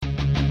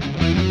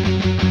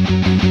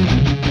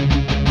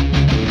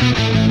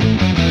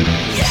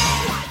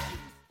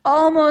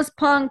Almost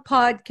Punk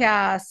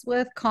podcast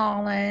with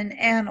Colin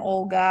and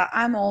Olga.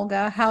 I'm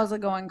Olga. How's it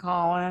going,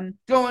 Colin?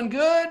 Going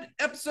good.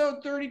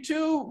 Episode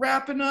 32,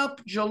 wrapping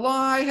up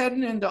July,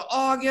 heading into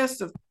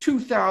August of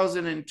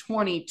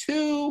 2022.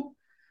 Oh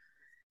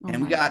And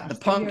we my got the gosh,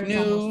 the punk year is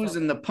almost news over.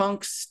 and the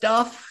punk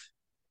stuff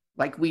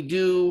like we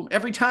do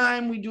every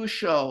time we do a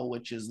show,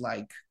 which is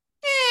like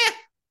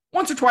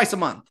once or twice a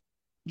month,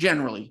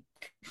 generally.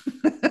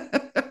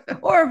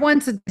 Or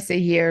once a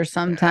year,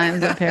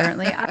 sometimes,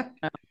 apparently.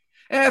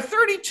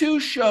 32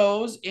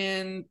 shows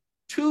in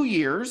 2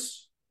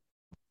 years.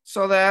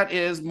 So that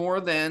is more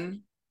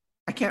than,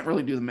 I can't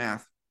really do the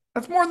math.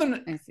 That's more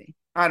than, I see.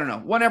 I don't know,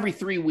 one every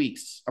 3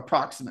 weeks,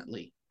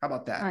 approximately. How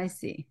about that? I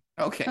see.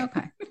 Okay.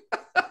 Okay.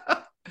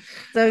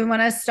 So we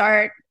want to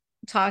start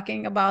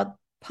talking about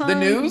The punk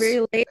news?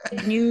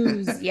 related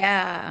news.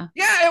 Yeah.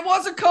 Yeah, it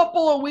was a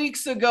couple of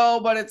weeks ago,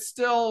 but it's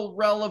still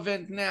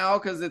relevant now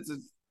because it's a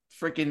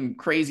freaking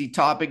crazy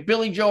topic.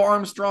 Billy Joe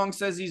Armstrong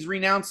says he's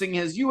renouncing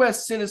his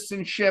U.S.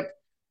 citizenship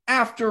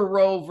after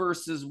Roe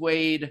versus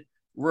Wade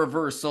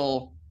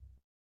reversal.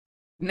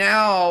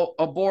 Now,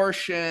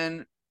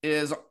 abortion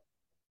is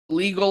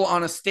legal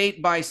on a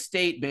state by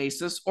state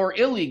basis or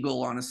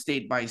illegal on a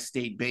state by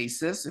state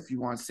basis, if you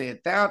want to say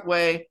it that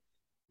way.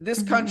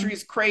 This country Mhm.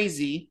 is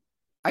crazy.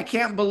 I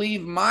can't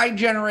believe my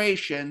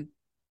generation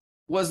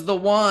was the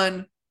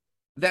one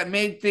that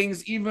made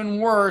things even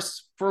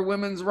worse for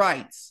women's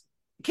rights.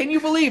 Can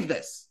you believe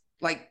this?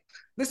 Like,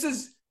 this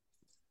is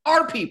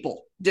our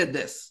people did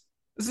this.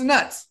 This is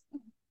nuts.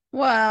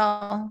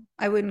 Well,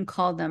 I wouldn't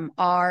call them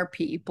our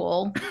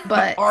people,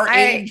 but Our I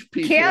age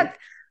can't people.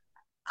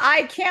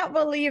 I can't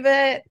believe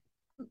it,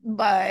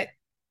 but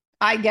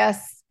I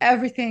guess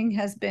everything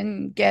has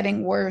been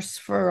getting worse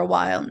for a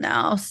while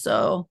now.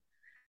 So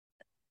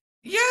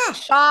Yeah.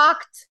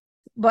 shocked,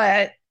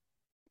 but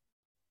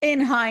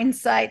in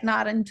hindsight,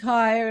 not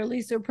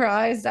entirely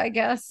surprised, I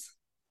guess.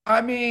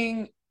 I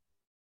mean,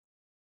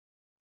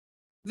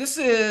 this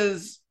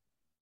is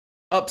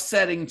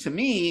upsetting to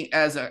me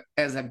as a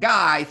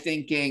guy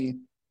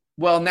thinking,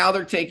 well, now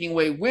they're taking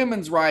away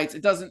women's rights.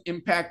 It doesn't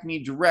impact me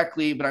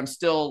directly, but I'm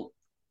still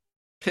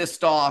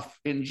pissed off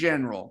in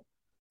general.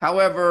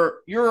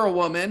 However, you're a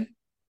woman.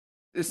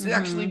 This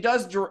actually Mm-hmm.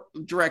 does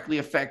directly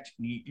affect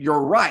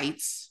your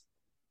rights.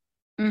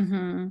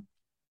 Mm-hmm.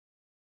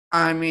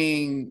 I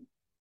mean,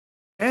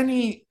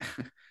 any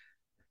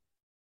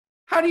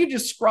how do you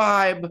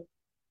describe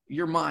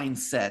your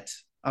mindset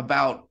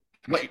about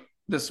what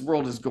this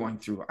world is going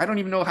through? I don't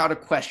even know how to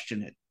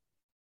question it.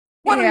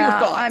 What are your Yeah, I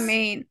thoughts?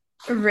 mean,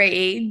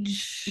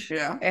 rage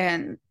Yeah.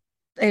 and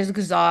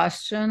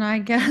exhaustion, I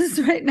guess,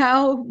 right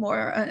now,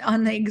 more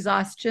on the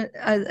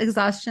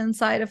exhaustion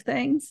side of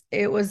things.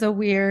 It was a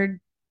weird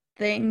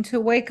thing to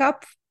wake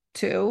up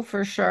to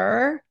for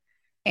sure.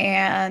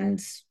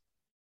 And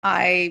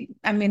I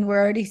mean,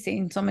 we're already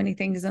seeing so many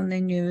things in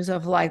the news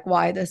of like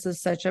why this is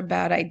such a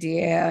bad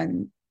idea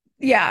and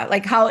yeah,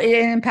 like how it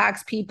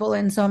impacts people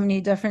in so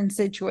many different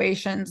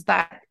situations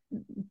that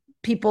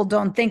people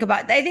don't think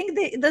about. I think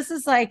this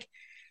is like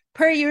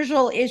per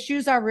usual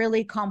issues are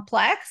really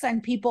complex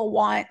and people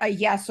want a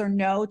yes or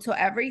no to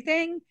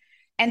everything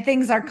and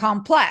things are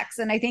complex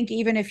and I think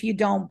even if you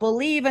don't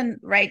believe in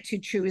right to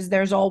choose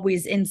there's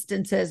always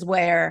instances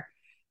where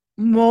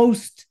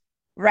most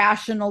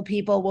rational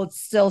people will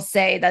still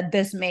say that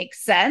this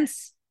makes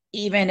sense,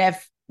 even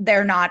if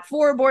they're not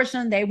for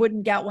abortion, they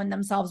wouldn't get one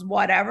themselves,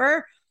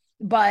 whatever.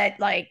 But,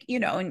 like,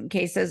 in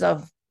cases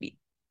of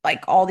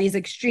like all these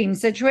extreme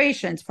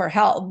situations for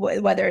health,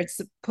 whether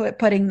it's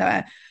putting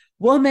the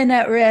woman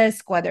at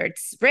risk, whether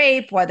it's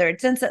rape, whether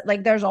it's incest,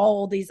 like there's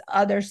all these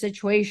other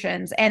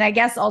situations. And I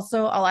guess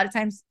also a lot of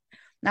times,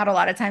 not a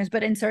lot of times,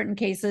 but in certain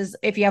cases,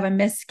 if you have a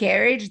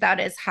miscarriage, that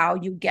is how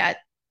you get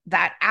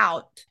that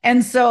out.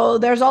 And so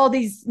there's all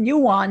these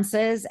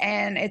nuances.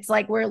 And it's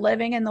like we're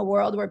living in the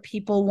world where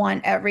people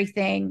want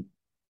everything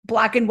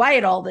black and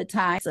white all the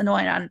time. It's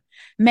annoying on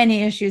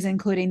many issues,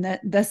 including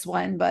this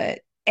one. But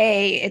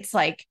it's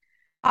like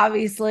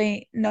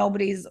obviously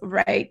nobody's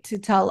right to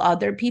tell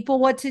other people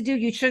what to do.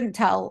 You shouldn't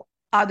tell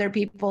other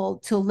people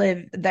to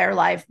live their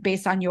life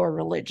based on your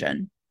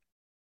religion.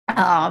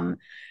 Um,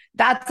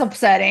 that's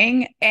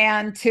upsetting.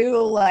 And two,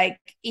 like,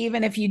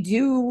 even if you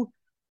do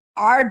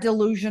are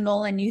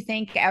delusional and you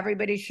think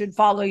everybody should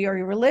follow your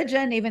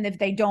religion, even if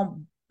they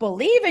don't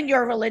believe in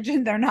your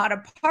religion, they're not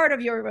a part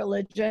of your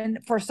religion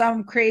for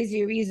some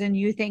crazy reason.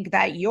 You think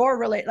that your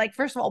religion, like,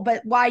 first of all,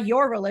 but why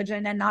your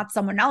religion and not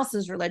someone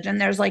else's religion?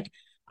 There's like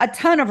a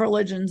ton of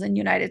religions in the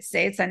United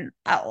States and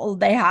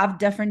they have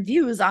different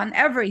views on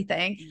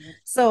everything.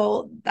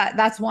 So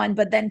that's one.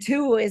 But then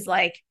two is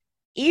like,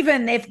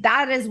 even if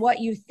that is what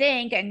you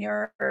think and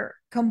you're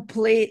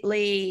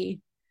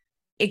completely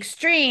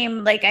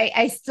extreme, like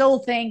I still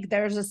think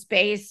there's a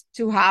space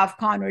to have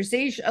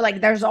conversation.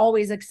 Like there's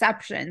always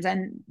exceptions,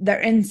 and there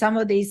in some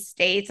of these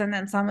states and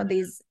then some of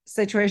these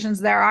situations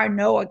there are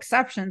no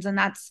exceptions, and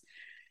that's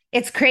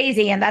it's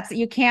crazy. And that's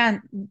you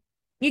can't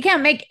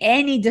make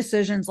any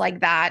decisions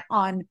like that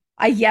on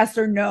a yes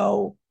or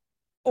no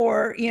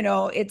or,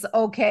 it's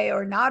okay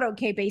or not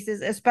okay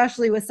basis,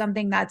 especially with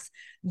something that's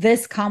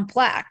this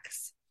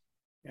complex.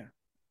 Yeah.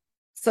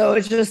 So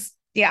it's just,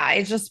 yeah,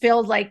 it just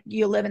feels like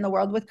you live in the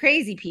world with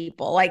crazy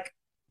people. Like,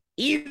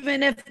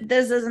 even if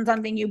this isn't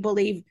something you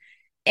believe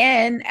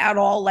in at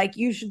all, like,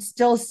 you should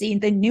still see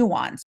the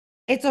nuance.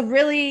 It's a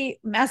really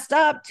messed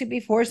up to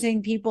be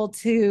forcing people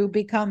to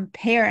become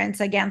parents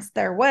against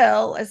their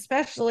will,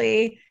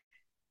 especially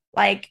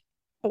like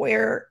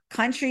where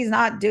country's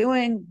not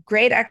doing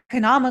great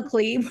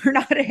economically. We're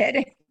not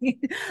hitting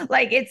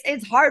like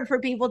it's hard for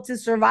people to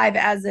survive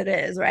as it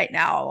is right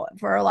now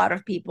for a lot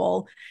of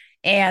people.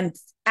 And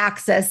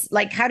access,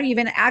 like, how do you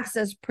even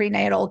access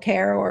prenatal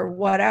care or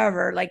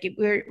whatever? Like,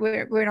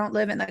 we don't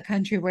live in the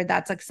country where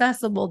that's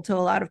accessible to a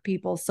lot of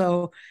people,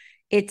 so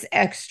it's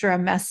extra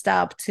messed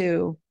up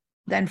to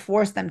then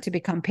force them to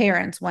become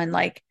parents when,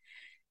 like,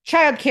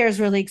 childcare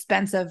is really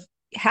expensive.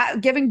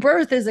 Giving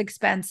birth is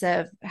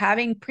expensive.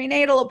 Having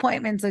prenatal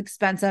appointments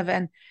expensive,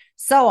 and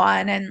so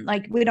on. And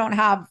like, we don't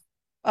have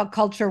a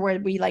culture where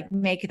we like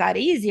make that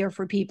easier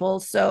for people.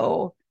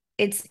 So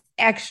it's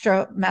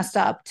extra messed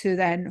up to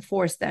then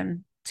force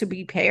them to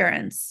be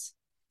parents.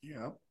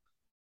 Yeah.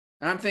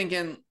 And I'm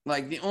thinking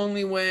like the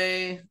only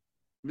way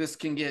this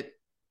can get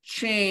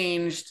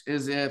changed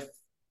is if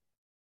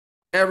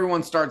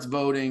everyone starts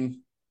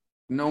voting.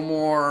 No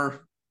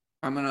more,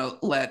 I'm going to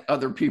let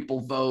other people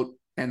vote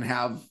and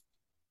have,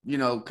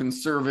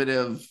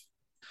 conservative.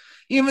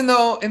 Even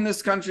though in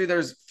this country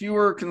there's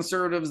fewer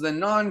conservatives than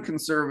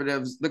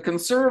non-conservatives, the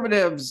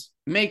conservatives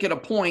make it a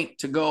point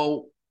to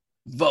go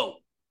vote.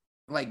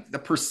 Like the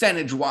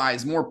percentage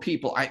wise, more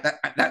people.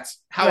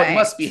 That's how it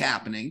must be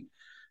happening.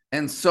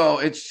 And so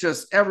it's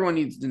just everyone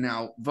needs to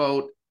now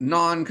vote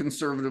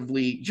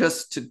non-conservatively,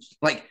 just to,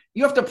 like,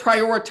 you have to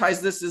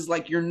prioritize this as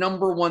like your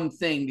number one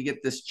thing to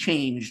get this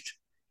changed,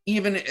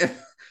 even if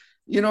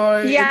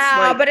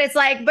Yeah, it's but it's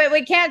like, but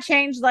we can't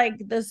change like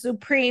the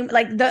supreme,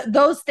 like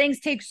those things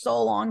take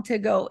so long to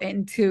go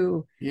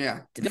into,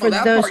 yeah, no, for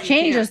that those part you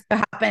can't. changes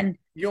to happen.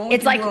 You only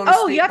It's can do like, it on a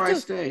oh, you state have by to,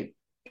 state.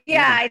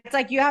 Yeah, yeah, it's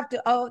like you have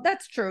to, oh,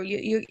 that's true.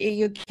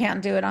 You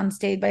can't do it on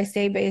state by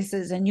state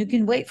basis, and you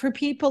can wait for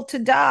people to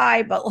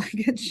die, but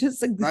like, it's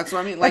just that's what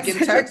I mean. Like that's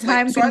in such a Texas, like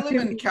time so I live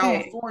in consuming thing.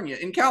 California.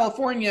 In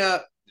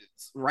California,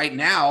 right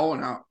now,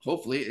 and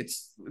hopefully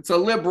it's a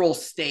liberal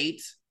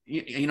state.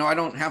 I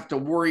don't have to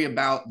worry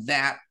about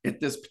that at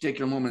this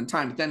particular moment in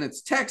time. But then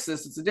it's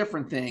Texas, it's a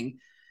different thing.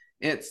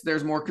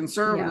 There's more Yeah.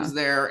 conservatives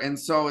there, and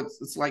so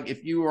it's like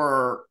if you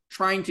are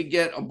trying to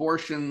get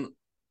abortion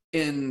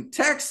in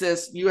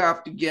Texas, you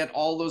have to get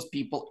all those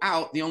people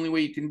out. The only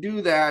way you can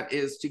do that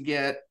is to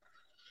get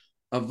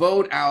a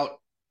vote out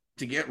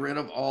to get rid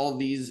of all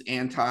these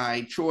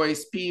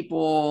anti-choice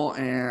people.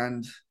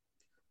 And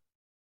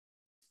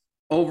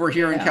over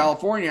here in Yeah.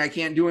 California, I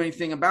can't do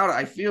anything about it,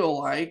 I feel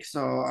like.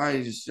 So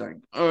I just like,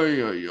 oh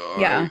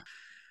yeah.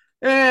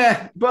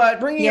 Yeah.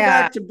 But bringing it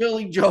Yeah. back to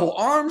Billy Joe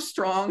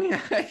Armstrong,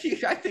 I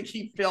think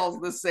he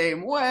feels the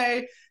same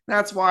way.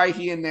 That's why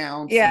he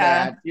announced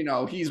Yeah.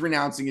 that, he's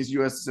renouncing his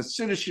U.S.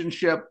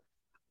 citizenship.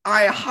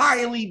 I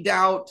highly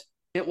doubt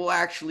it will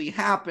actually I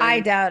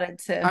happen. doubt it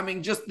too. I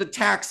mean, just the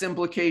tax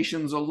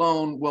implications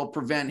alone will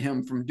prevent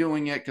him from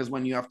doing it, because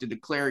when you have to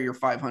declare your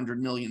 $500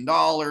 million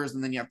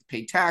and then you have to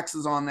pay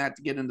taxes on that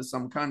to get into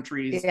some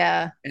countries,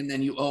 Yeah. and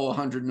then you owe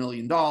 $100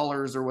 million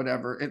or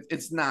whatever,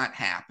 it's not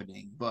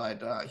happening.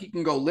 But he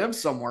can go live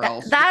somewhere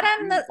else, like That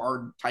a and green the,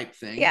 card type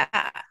thing. yeah.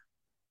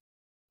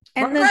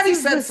 But I'm And glad this he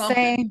is the said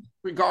something, same.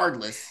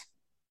 regardless.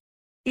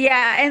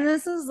 Yeah, and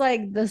this is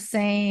like the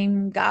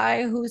same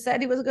guy who said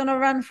he was going to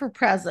run for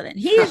president.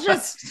 He's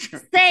just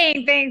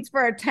saying things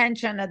for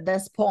attention at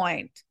this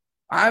point.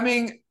 I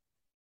mean,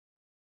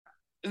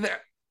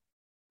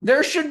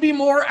 there should be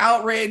more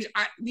outrage.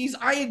 These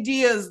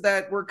ideas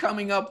that we're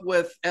coming up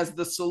with as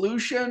the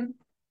solution,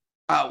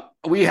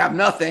 we have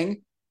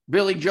nothing.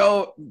 Billy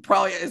Joe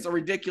probably is a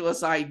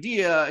ridiculous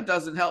idea. It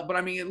doesn't help, but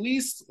I mean, at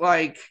least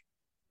like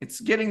it's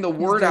getting the He's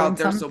word doing out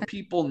there so something.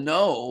 people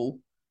know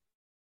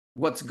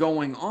what's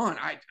going on.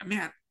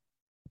 Man,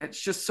 it's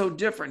just so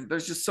different.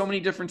 There's just so many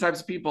different types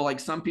of people.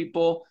 Like some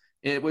people,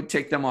 it would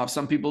take them off.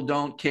 Some people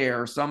don't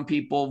care. Some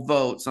people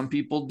vote. Some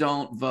people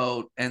don't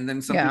vote. And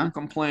then some people Yeah.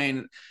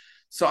 complain.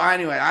 So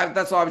anyway,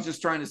 that's all I was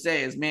just trying to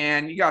say is,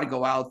 man, you got to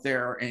go out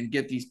there and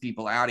get these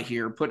people out of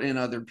here, put in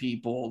other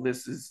people.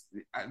 It's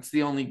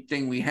the only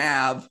thing we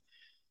have,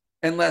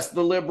 unless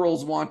the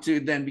liberals want to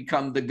then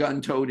become the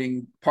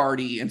gun-toting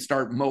party and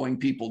start mowing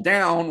people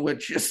down,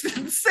 which is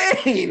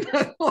insane.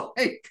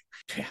 Like,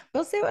 yeah.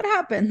 We'll see what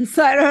happens.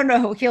 I don't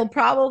know. He'll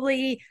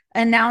probably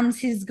announce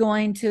he's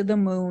going to the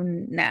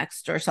moon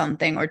next or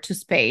something, or to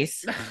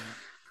space.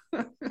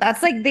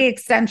 That's like the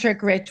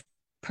eccentric rich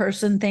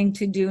person thing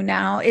to do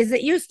now. Is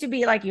it used to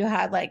be like you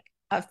had like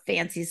a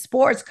fancy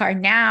sports car.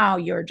 Now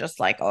you're just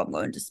like, oh, I'm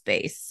going to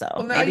space. Well,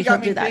 So now maybe you he'll got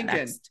me do that thinking,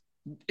 next.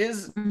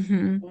 is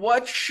Mm-hmm.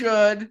 what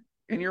should,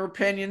 in your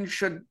opinion,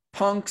 should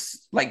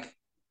punks, like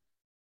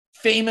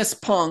famous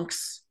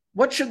punks,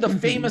 what should the Mm-hmm.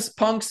 famous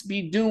punks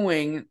be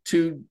doing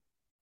to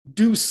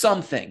do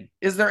something.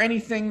 Is there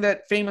anything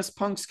that famous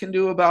punks can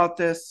do about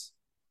this?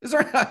 Is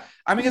there?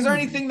 I mean, is there Hmm.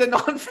 anything that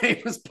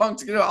non-famous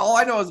punks can do? All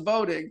I know is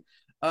voting.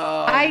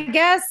 I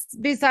guess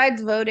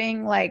besides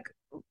voting, like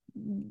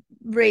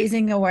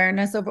raising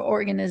awareness of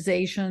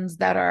organizations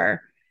that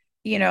are,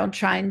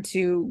 trying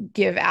to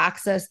give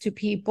access to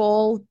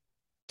people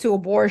to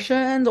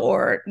abortion,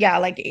 or yeah,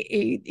 like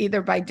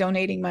either by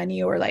donating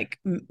money or like,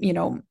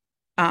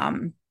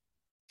 um,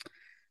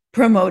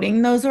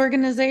 promoting those Mm-hmm.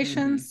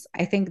 organizations.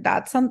 I think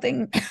that's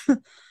something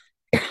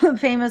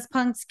famous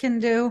punks can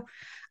do.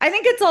 I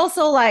think it's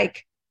also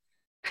like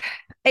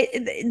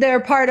they're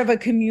part of a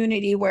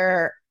community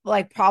where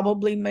like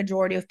probably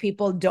majority of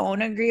people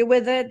don't agree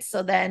with it.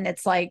 So then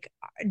it's like,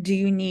 do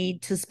you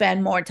need to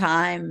spend more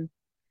time?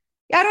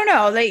 I don't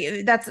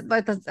know. That's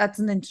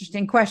an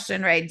interesting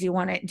question, right? Do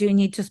you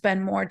need to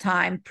spend more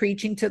time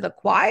preaching to the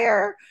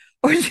choir,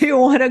 or do you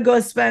want to go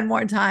spend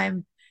more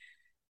time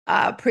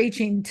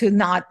preaching to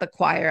not the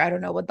choir? I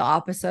don't know what the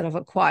opposite of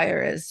a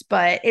choir is,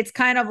 but it's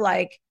kind of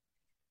like,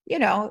 you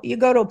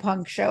go to a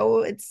punk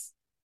show,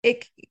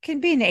 it can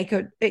be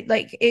naked.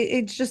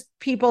 It's just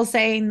people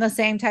saying the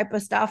same type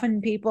of stuff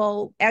and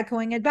people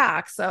echoing it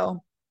back.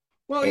 So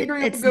Well, you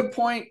bring up a it's good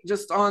point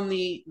just on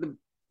the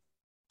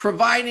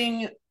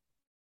providing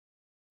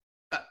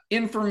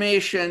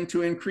information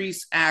to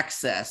increase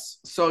access.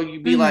 So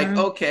you'd be like, mm-hmm,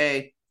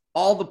 okay,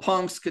 all the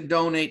punks could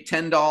donate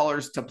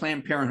 $10 to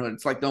Planned Parenthood.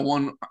 It's like the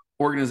one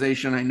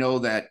organization I know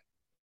that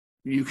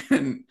you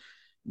can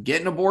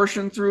get an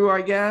abortion through,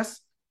 I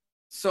guess.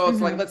 So it's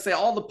like, mm-hmm, let's say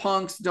all the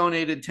punks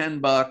donated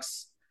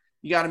 $10.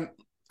 You got to,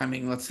 I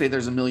mean, let's say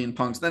there's a million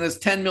punks, then it's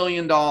 $10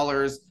 million.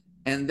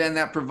 And then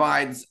that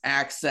provides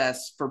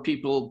access for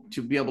people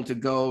to be able to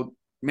go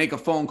make a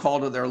phone call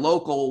to their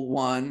local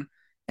one.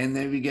 And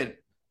then we get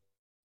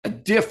a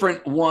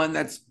different one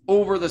that's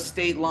over the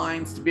state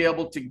lines to be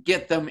able to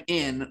get them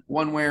in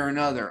one way or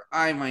another.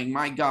 I mean,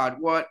 my God,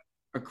 what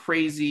a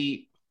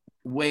crazy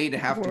way to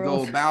have to go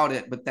world. about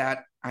it. But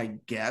that, I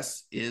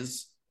guess,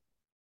 is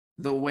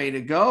the way to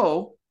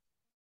go.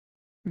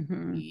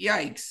 Mm-hmm.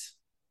 Yikes,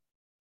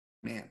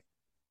 man.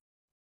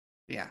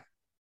 Yeah.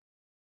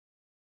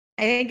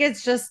 I think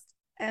it's just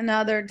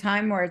another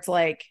time where it's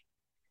like,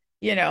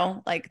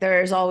 like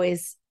there's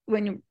always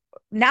when you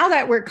now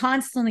that we're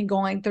constantly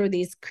going through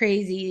these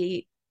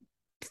crazy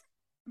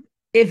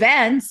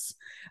events,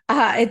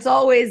 it's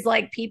always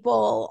like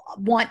people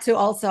want to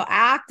also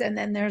act, and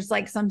then there's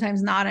like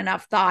sometimes not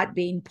enough thought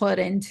being put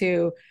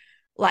into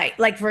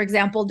like for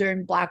example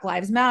during Black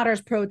Lives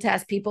Matters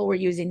protests, people were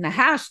using the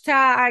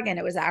hashtag and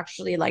it was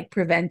actually like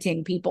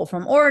preventing people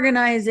from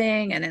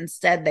organizing, and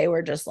instead they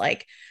were just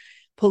like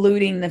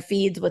polluting the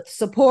feeds with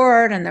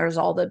support, and there was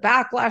all the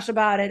backlash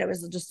about it. It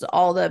was just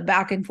all the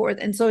back and forth,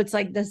 and so it's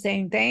like the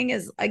same thing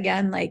is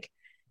again like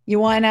you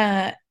want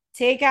to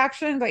take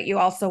action, but you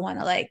also want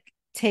to like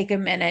take a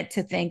minute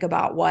to think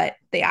about what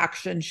the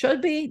action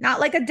should be, not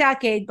like a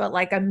decade but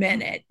like a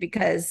minute,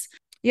 because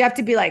you have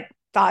to be like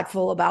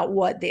thoughtful about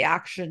what the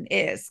action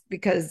is,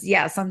 because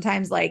yeah,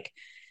 sometimes like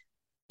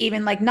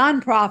even like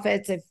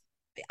nonprofits, if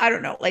I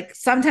don't know, like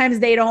sometimes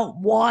they don't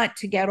want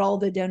to get all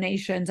the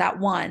donations at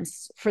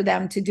once for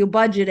them to do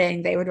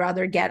budgeting. They would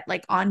rather get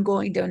like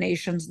ongoing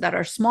donations that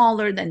are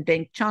smaller than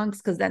big chunks,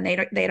 because then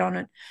they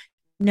don't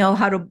know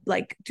how to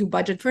like do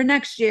budget for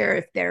next year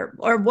if they're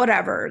or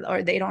whatever,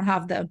 or they don't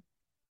have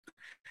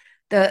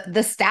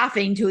the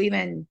staffing to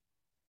even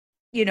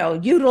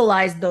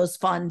utilize those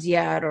funds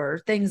yet,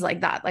 or things like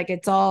that. Like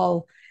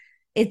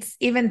it's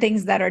even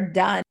things that are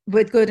done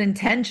with good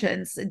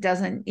intentions. It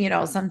doesn't,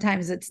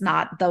 sometimes it's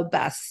not the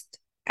best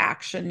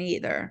action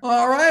either.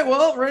 All right.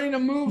 Well, ready to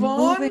move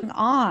on. Moving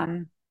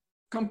on.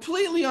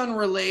 Completely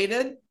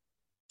unrelated.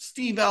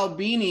 Steve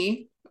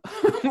Albini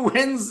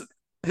wins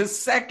his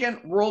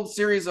second World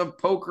Series of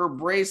Poker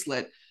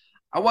bracelet.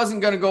 I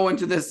wasn't going to go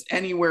into this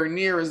anywhere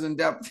near as in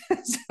depth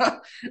as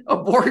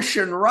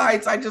abortion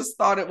rights. I just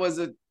thought it was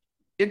an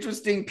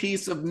interesting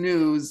piece of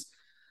news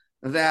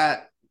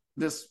that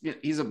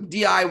he's a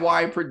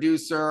DIY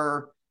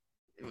producer.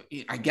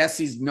 I guess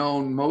he's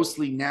known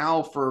mostly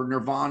now for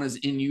Nirvana's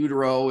In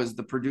Utero as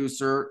the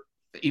producer,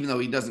 even though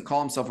he doesn't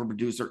call himself a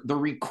producer, the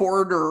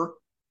recorder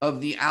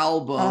of the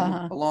album,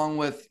 Uh-huh. along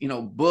with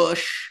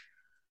Bush.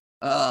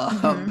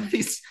 Mm-hmm.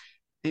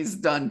 He's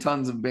done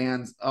tons of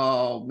bands.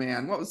 Oh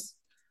man, what was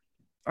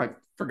I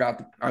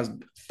forgot? I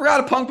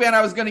forgot a punk band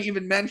I was going to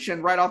even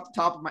mention right off the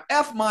top of my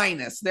F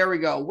minus. There we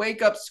go.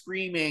 Wake Up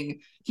Screaming.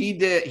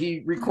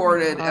 He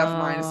recorded F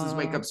minus's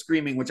Wake Oh, Up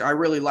Screaming, which I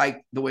really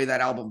like the way that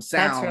album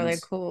that's really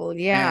sounds. cool.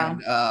 Yeah.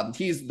 And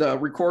he's the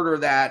recorder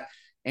of that.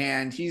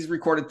 And he's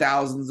recorded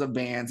thousands of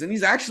bands, and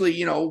he's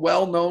actually,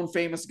 well-known,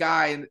 famous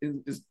guy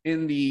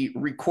in the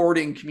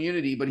recording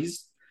community. But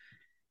he's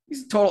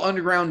a total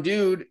underground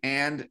dude,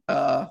 and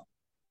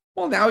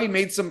well, now he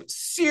made some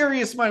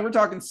serious money. We're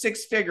talking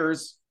six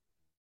figures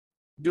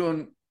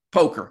doing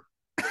poker.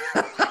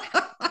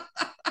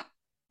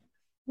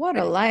 What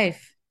a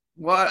life.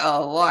 What a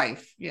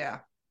life. Yeah.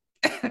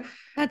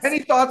 That's Any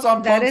thoughts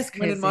on that punks is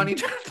winning crazy. money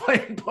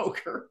playing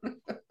poker?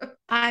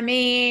 I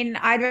mean,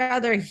 I'd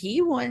rather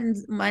he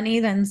wins money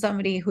than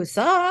somebody who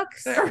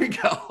sucks. There we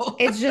go.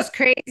 It's just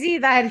crazy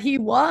that he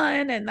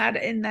won and that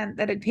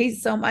it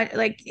pays so much.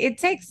 Like it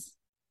takes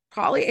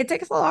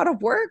a lot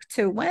of work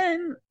to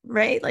win,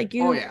 right? Like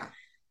Oh yeah.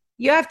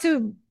 you have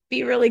to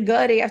be really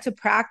good. You have to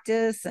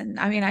practice. And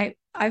I mean,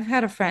 I've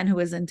had a friend who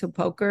was into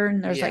poker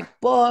and there's Yeah. like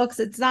books.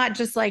 It's not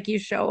just like you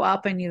show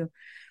up and you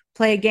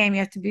play a game. You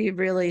have to be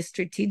really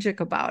strategic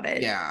about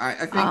it. Yeah.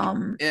 I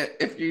think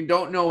if you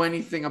don't know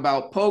anything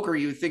about poker,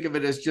 you think of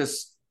it as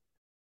just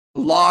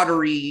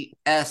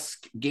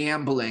lottery-esque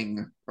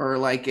gambling or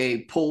like a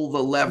pull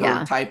the lever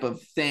Yeah. type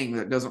of thing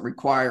that doesn't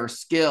require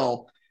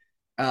skill.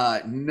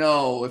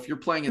 No, if you're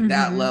playing at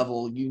that Hmm.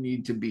 level, you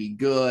need to be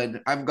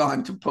good. I've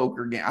gone to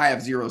poker game. I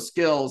have zero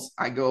skills.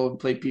 I go and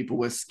play people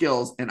with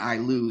skills and I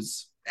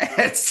lose.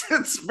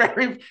 It's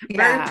very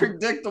Yeah.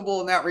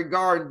 predictable in that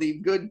regard. The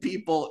good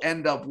people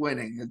end up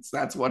winning.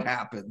 That's what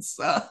happens.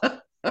 How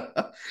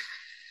Yeah.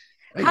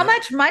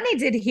 much money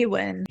did he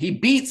win? He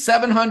beat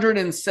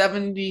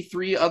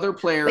 773 other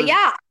But players,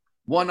 yeah,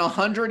 won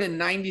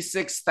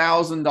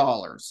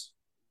 $196,000.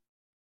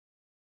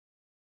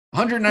 okay, that's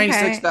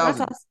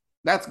 196,000. awesome.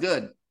 That's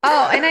good.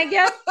 Oh, and I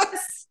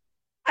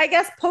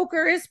guess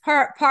poker is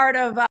part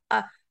of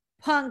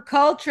punk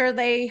culture.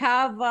 They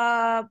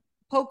have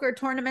poker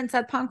tournaments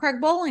at Punk Rock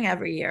Bowling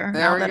every year.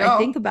 There Now we that I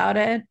think go. about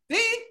it,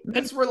 See, maybe,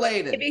 it's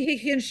related. maybe he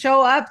can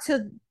show up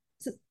to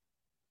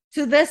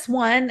to this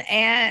one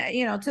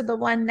and to the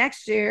one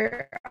next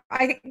year.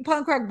 I think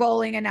Punk Rock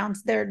Bowling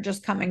announced they're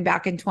just coming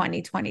back in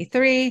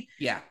 2023.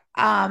 Yeah.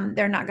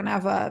 They're not going to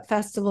have a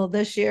festival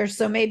this year,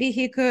 so maybe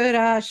he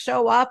could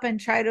show up and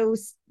try to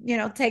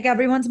take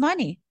everyone's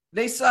money.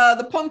 They saw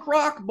the Punk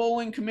Rock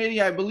Bowling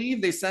Committee, I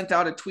believe they sent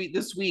out a tweet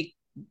this week.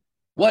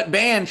 What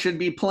band should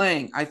be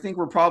playing? I think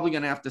we're probably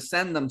going to have to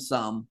send them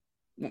some.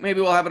 Maybe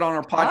we'll have it on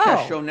our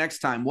podcast show Oh, next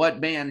time. What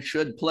band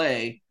should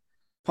play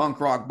Punk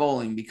Rock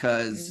Bowling? there you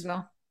Because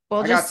go.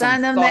 We'll I got just some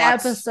send them the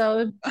thoughts.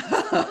 episode.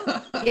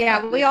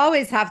 Yeah, we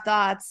always have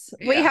thoughts.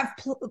 Yeah.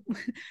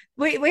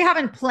 We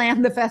haven't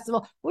planned the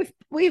festival. We've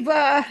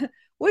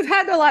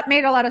had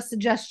made a lot of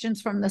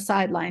suggestions from the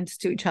sidelines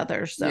to each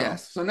other, so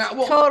Yes. So now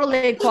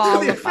totally we'll do the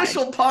qualified.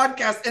 official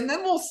podcast and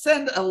then we'll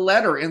send a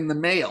letter in the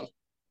mail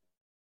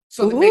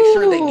so to make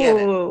sure they get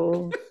it.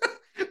 Ooh.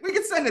 We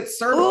can send it Ooh, is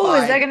there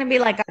certified. going to be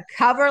like a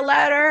cover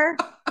letter?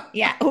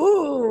 Yeah.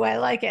 Ooh, I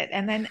like it.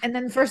 And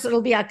then first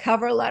it'll be a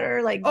cover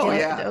letter like Oh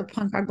yeah. the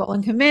Punk Rock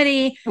Bowling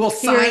Committee. We'll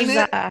sign Here's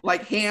it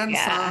like hand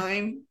yeah.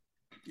 sign.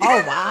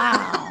 Oh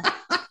wow.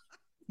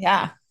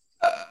 Yeah.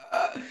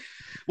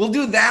 We'll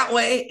do that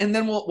way, and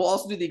then we'll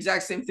also do the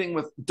exact same thing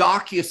with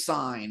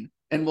DocuSign,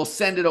 and we'll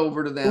send it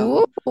over to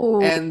them,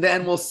 Ooh. and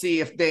then we'll see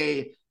if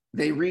they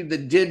read the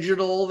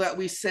digital that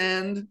we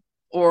send,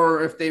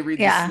 or if they read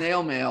the Yeah.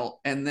 snail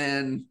mail, and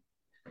then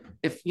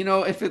if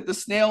the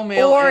snail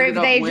mail Or ended if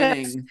up they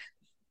just winning,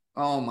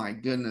 oh my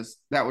goodness,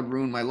 that would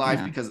ruin my life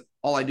yeah. because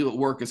all I do at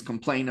work is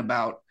complain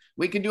about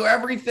we could do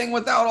everything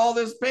without all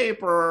this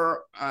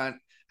paper. And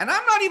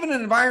I'm not even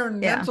an Yeah.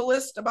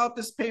 environmentalist about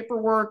this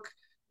paperwork.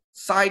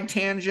 Side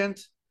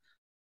tangent.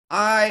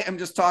 I am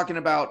just talking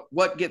about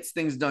what gets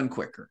things done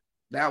quicker.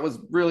 That was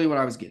really what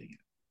I was getting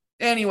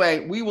at.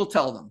 Anyway, we will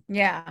tell them.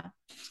 Yeah.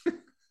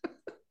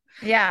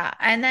 Yeah.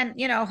 And then,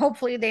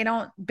 hopefully they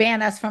don't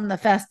ban us from the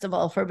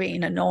festival for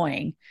being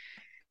annoying.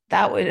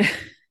 That would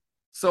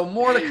So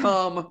more to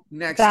come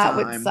next that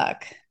would time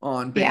suck.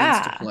 on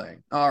bands to Yeah. play.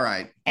 All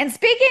right. And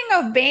speaking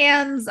of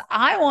bands,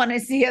 I want to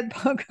see at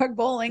Punk Rock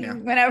Bowling Yeah.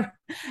 whenever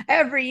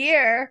every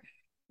year.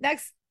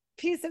 Next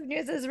piece of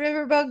news is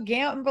Riverboat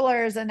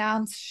Gamblers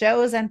announced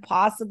shows and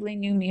possibly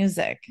new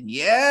music.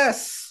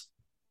 Yes.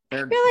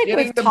 They're I feel like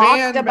getting we've the talked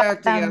band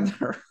about back them.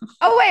 together.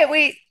 Oh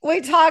wait,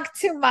 we talked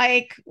to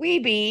Mike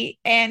Wiebe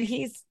and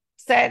he's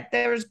said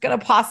there's going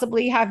to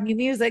possibly have new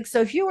music. So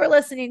if you were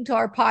listening to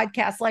our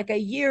podcast like a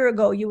year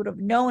ago, you would have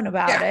known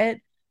about Yeah.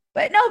 it.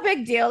 But no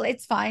big deal.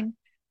 It's fine.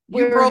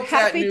 You We're broke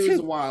that happy news a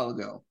to while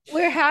ago.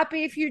 we're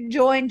happy if you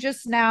joined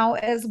just now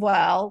as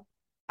well.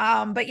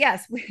 But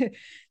yes,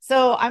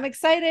 so I'm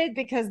excited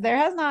because there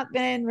has not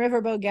been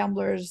Riverboat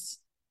Gamblers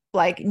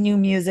like new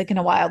music in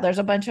a while. There's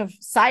a bunch of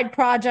side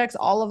projects.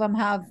 All of them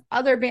have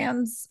other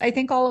bands. I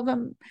think all of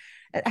them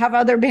have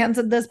other bands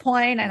at this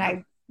point, and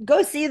I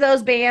go see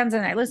those bands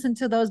and I listen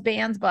to those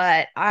bands,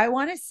 but I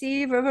want to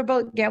see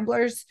Riverboat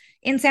Gamblers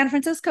in San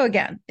Francisco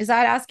again. Is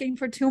that asking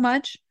for too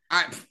much?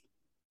 I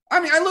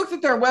mean, I looked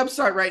at their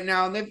website right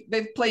now, and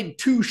they've played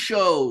 2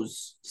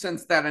 shows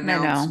since that I know.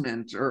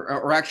 announcement,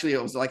 or actually,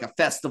 it was like a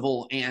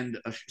festival, and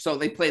so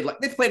they played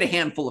a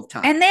handful of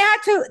times. And they had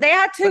But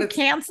to it's-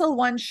 cancel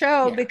one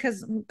show Yeah.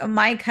 because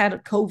Mike had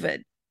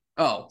COVID.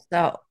 Oh,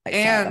 So I saw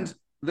and them.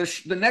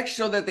 the next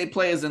show that they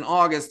play is in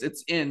August.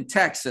 It's in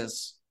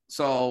Texas,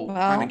 so I'm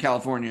Well. in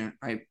California.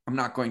 I'm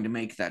not going to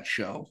make that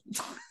show,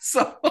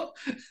 so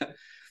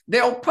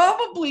they'll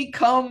probably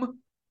come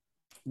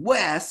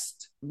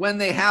west when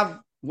they have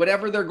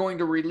whatever they're going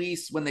to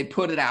release when they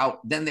put it out.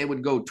 Then they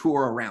would go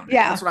tour around it.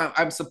 Yeah. That's what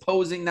I'm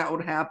supposing that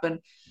would happen.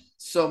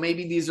 So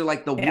maybe these are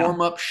like the Yeah.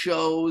 warm up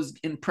shows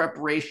in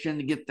preparation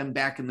to get them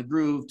back in the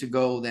groove to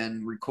go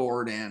then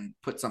record and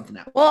put something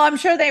out. Well, I'm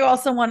sure they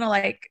also want to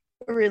like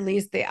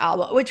release the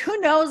album, which who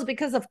knows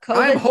because of I'm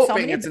COVID, so hoping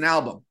many. it's an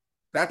album.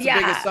 That's a big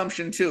Yeah,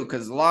 assumption too,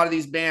 because a lot of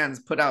these bands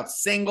put out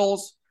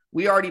singles.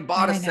 We already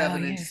bought a I know.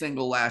 7-inch Yeah.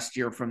 single last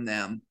year from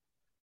them.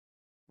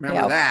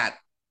 Remember Yep, that?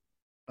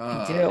 I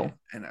Uh, do.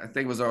 and I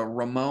think it was a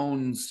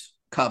Ramones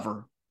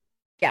cover.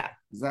 Yeah.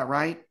 Is that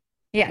right?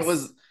 It Yes.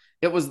 was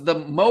it was the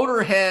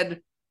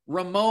Motorhead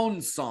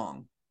Ramones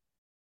song.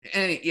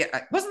 And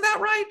yeah, wasn't that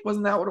right?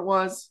 Wasn't that what it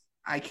was?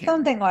 I can't.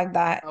 Something like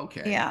that.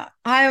 Okay. Yeah.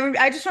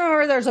 I just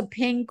remember there's a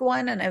pink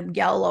one and a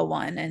yellow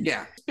one. And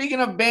Yeah. Speaking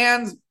of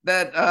bands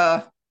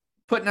that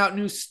putting out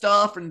new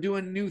stuff and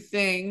doing new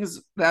things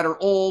that are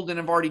old and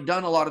have already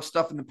done a lot of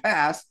stuff in the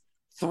past,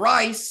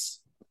 Thrice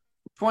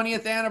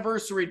 20th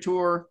anniversary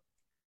tour.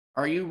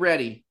 Are you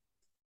ready?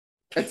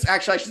 It's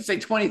actually, I should say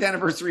 20th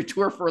anniversary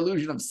tour for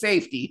Illusion of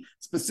Safety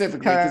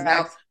specifically, because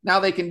correct. now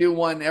they can do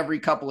one every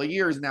couple of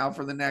years now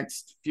for the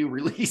next few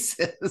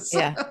releases.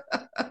 Yeah.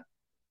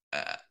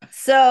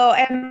 So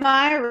am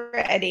I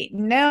ready?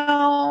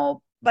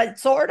 No, but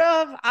sort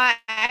of.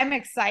 I'm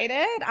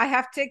excited. I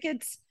have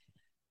tickets.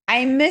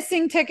 I'm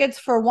missing tickets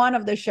for one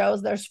of the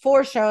shows. There's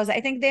 4 shows.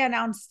 I think they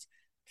announced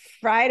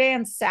Friday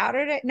and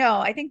Saturday. No,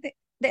 I think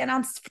they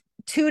announced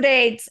 2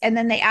 dates and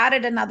then they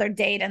added another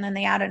date and then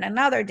they added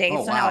another date.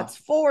 Oh, So now wow. it's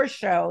 4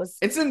 shows.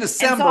 It's in And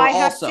December so I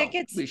have also,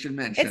 tickets. we should It's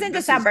mention. in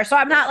This December, so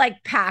I'm not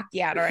like packed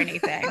yet or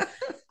anything.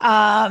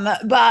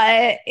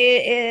 But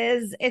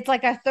it's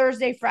like a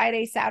Thursday,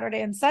 Friday,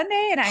 Saturday, and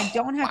Sunday, and I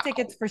don't have Wow.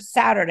 tickets for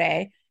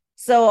Saturday.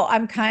 So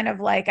I'm kind of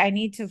like, I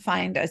need to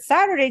find a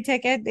Saturday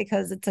ticket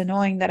because it's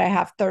annoying that I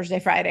have Thursday,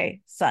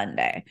 Friday,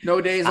 Sunday. No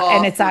days And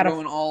off. it's You're out of,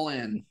 going all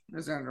in.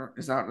 Is that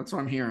that's what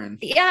I'm hearing?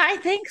 yeah, I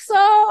think so.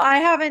 I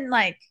haven't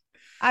like,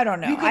 I don't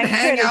know. You could I'm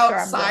hang pretty sure I'm going.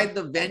 outside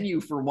the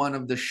venue for one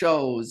of the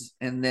shows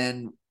and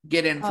then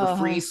get in for free Oh,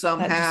 that'd just be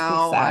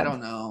somehow. I sad.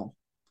 don't know.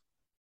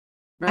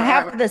 I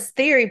have this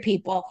theory,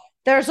 people.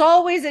 There's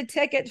always a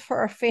ticket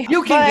for a fan,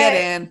 You can get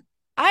but in.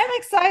 I'm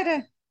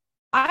excited.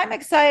 I'm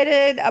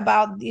excited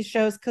about these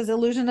shows because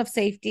Illusion of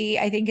Safety,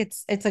 I think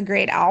it's a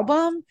great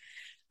album.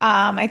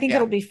 I think Yeah.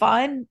 it'll be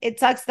fun. It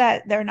sucks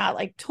that they're not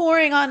like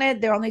touring on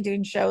it. They're only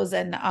doing shows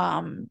in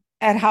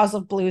at House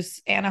of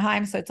Blues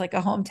Anaheim, so it's like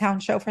a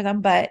hometown show for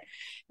them, but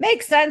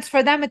makes sense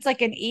for them. It's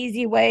like an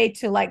easy way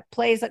to like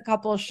place a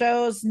couple of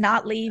shows,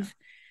 not leave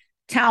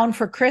town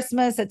for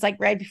Christmas. It's like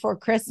right before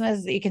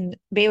Christmas that you can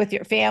be with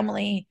your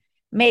family,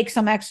 make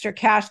some extra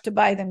cash to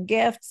buy them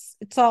gifts.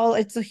 It's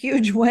a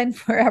huge win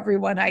for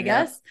everyone, I Yeah.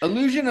 guess.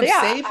 Illusion So of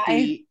yeah,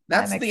 Safety.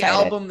 That's I'm the excited.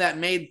 album that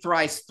made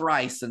Thrice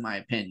Thrice, in my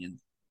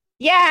opinion.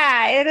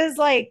 Yeah, it is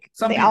like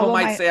Some the people album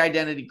might I say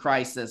Identity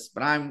Crisis,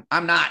 but I'm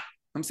not.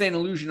 I'm saying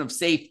Illusion of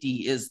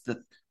Safety is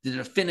the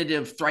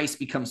definitive Thrice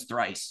becomes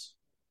Thrice.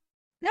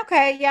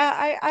 okay,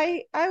 yeah,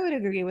 I would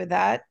agree with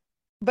that.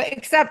 But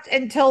except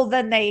until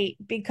then they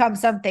become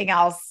something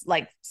else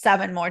like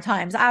 7 more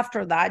times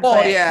after that. Oh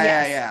But yeah, yeah,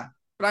 yes, yeah.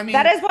 But I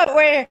that mean, is what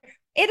where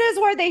it is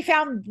where they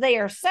found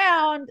their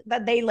sound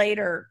that they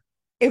later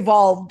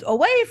evolved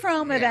away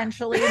from yeah.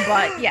 eventually.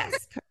 But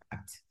yes,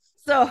 correct.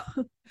 So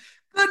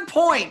Good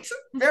point.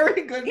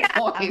 Very good yeah,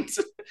 point.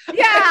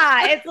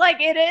 yeah, it's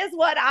like it is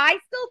what I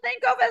still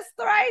think of as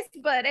Thrice,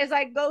 but as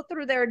I go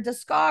through their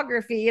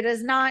discography, it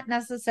is not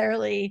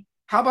necessarily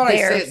How about I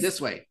say it theirs. this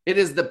way? It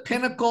is the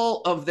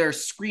pinnacle of their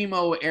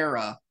screamo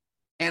era,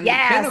 and the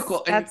Yes,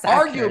 pinnacle, and that's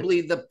accurate.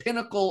 arguably the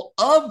pinnacle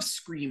of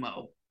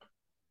screamo.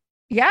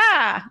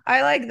 Yeah,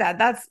 I like that.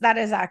 That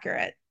is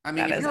accurate. I mean,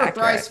 That if is you're a accurate.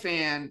 Thrice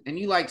fan and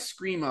you like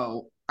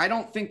screamo, I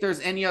don't think there's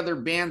any other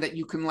band that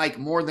you can like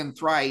more than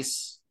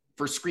Thrice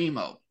for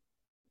screamo,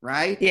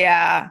 right?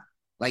 Yeah.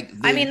 Like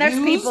I the mean, there's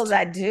people Used,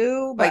 that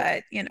do, like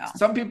but you know,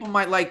 some people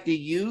might like the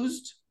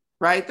Used,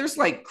 right? There's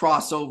like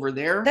crossover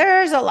there.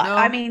 there's a lot.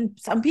 I No, mean,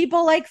 some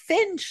people like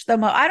Finch the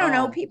most. I don't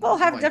know. oh People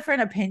have boy,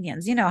 different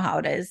opinions. You know how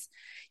it is.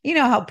 You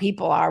know how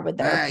people are with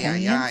their ay ay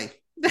opinions. ay.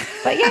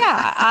 But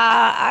yeah,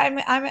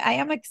 I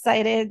am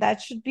excited.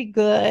 That should be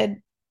good.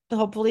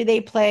 Hopefully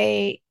they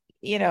play,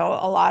 a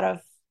lot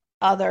of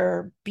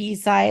other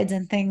B-sides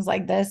and things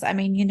like this. I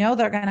mean,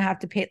 they're gonna have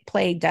to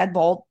play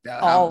Deadbolt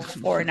all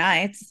 4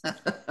 nights.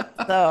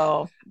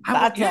 So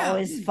that's Yeah.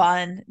 always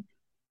fun.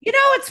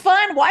 It's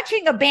fun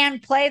watching a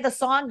band play the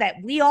song that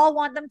we all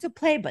want them to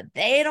play, but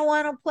they don't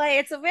want to play.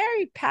 It's a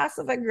very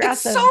passive It's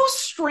aggressive so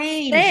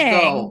strange thing.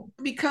 though,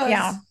 because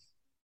Yeah.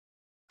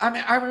 I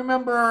mean, I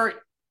remember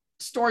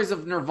stories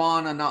of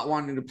Nirvana not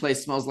wanting to play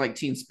Smells Like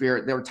Teen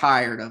Spirit. They were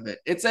tired of it.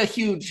 It's a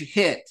huge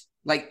hit.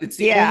 Like, it's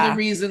the only Yeah.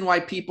 reason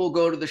why people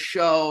go to the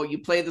show. You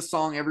play the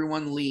song,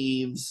 everyone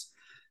leaves.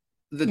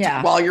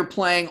 Yeah. While you're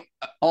playing,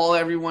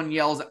 everyone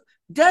yells.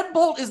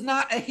 Deadbolt is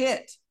not a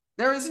hit.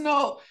 There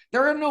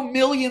are no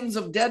millions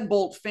of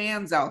Deadbolt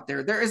fans out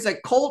there. There is a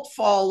cult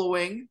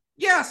following.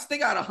 Yes, they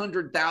got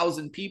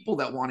 100,000 people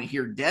that want to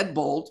hear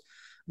Deadbolt,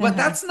 but Mhm.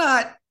 that's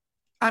not.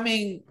 I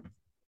mean,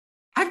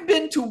 I've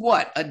been to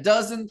a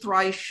dozen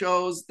Thrice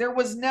shows. There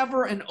was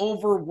never an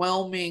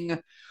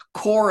overwhelming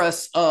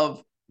chorus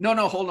of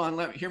no, hold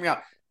on, hear me out.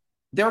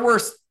 There were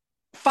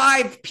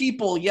 5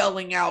 people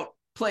yelling out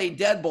 "Play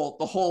Deadbolt"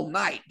 the whole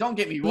night. Don't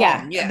get me Yeah,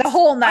 wrong. the Yes,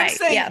 whole I'm night.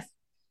 saying Yes.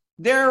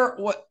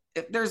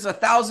 there's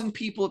 1,000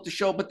 people at the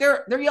show, but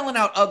they're yelling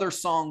out other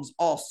songs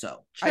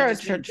also. I True,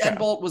 just true, think true.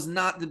 Deadbolt was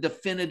not the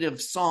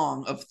definitive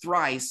song of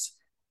Thrice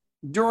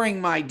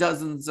during my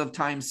dozens of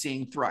times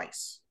seeing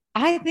Thrice.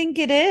 I think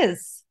it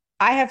is.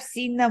 I have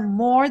seen them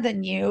more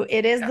than you.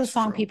 It is the That's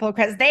song true. people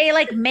because they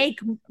like make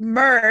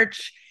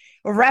merch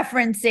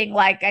referencing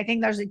like I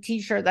think there's a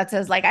t-shirt that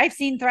says like I've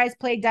seen Thrice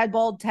play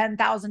Deadbolt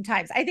 10,000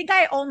 times. I think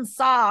I own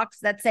socks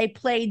that say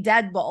play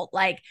Deadbolt.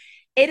 Like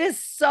it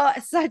is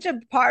such a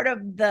part of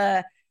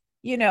the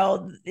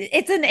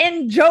it's an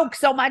in joke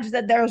so much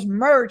that there's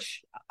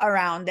merch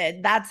around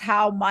it. That's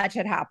how much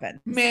it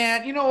happens.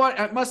 Man, you know what?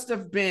 It must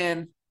have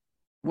been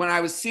when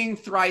I was seeing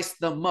Thrice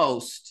the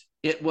most.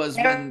 It was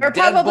when They're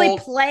probably Deadbolt.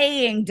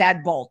 playing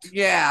Deadbolt.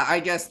 Yeah, I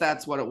guess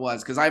that's what it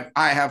was because I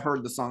have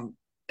heard the song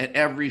at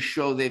every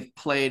show they've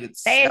played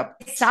They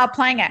except stopped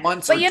playing it.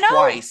 once But or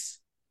twice.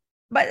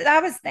 but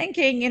I was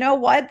thinking, you know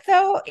what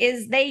though,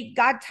 is they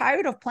got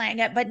tired of playing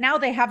it, but now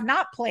they have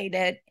not played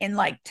it in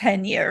like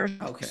 10 years.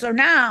 Okay. So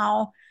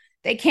now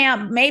they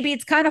can't, maybe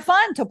it's kind of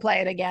fun to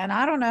play it again.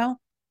 I don't know.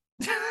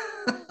 And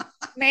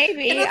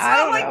Maybe, it's I not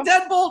don't like know.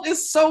 Deadbolt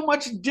is so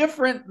much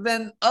different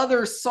than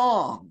other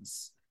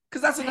songs.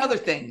 Because that's another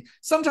thing.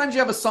 Sometimes you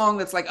have a song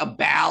that's like a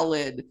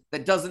ballad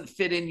that doesn't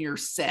fit in your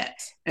set.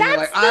 And you're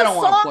like, That's I the don't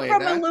want to song play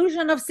from that.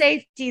 Illusion of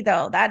Safety,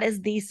 though. That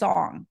is the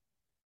song.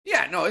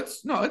 Yeah,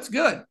 it's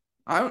good.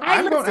 I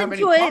I don't have listened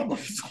any to it.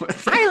 problems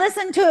with it. I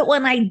listened to it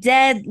when I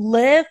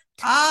deadlift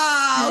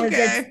Ah,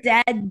 because it's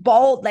okay.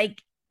 Deadbolt. Like,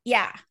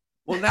 yeah.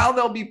 Well, now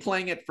they'll be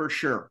playing it for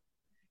sure.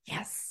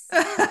 Yes.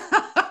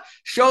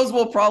 Shows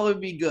will probably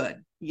be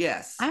good.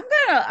 Yes. I'm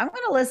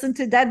gonna listen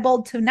to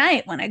Deadbolt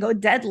tonight when I go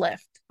deadlift.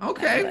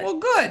 Okay, well,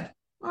 good.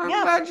 I'm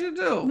glad you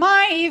do.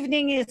 My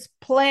evening is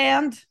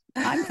planned.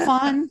 I'm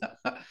fun.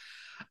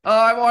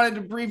 I wanted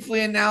to briefly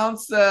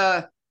announce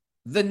the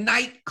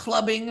night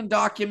clubbing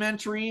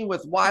documentary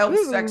with wild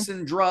Ooh. sex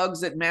and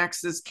drugs at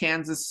Max's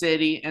Kansas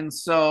City. And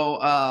so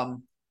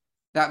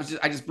that was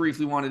I just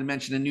briefly wanted to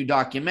mention a new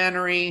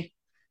documentary.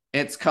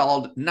 It's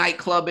called Night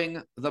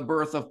Clubbing, The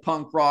Birth of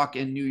Punk Rock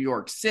in New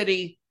York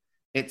City.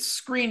 It's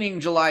screening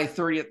July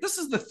 30th. This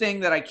is the thing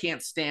that I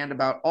can't stand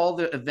about all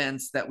the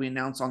events that we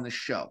announce on the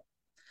show.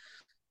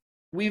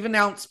 We've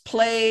announced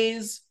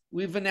plays,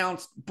 we've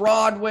announced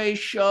Broadway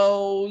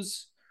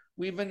shows,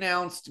 we've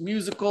announced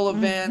musical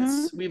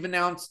events, we've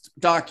announced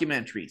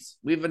documentaries,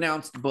 we've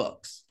announced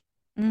books.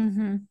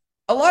 A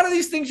lot of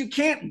these things you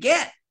can't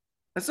get.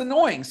 That's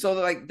annoying. So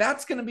like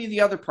that's going to be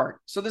the other part.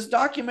 So this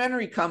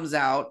documentary comes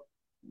out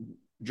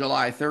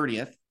July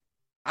 30th.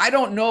 I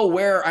don't know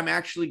where I'm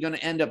actually going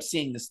to end up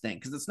seeing this thing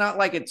because it's not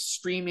like it's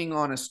streaming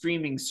on a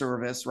streaming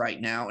service right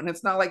now. And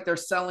it's not like they're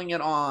selling it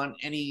on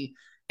any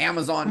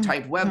Amazon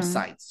type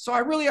websites. So I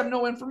really have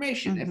no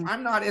information. If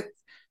I'm not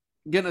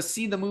going to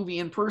see the movie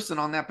in person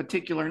on that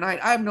particular night,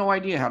 I have no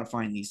idea how to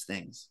find these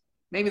things.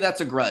 Maybe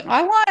that's a grudge.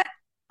 I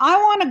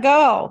want to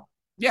go.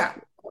 Yeah.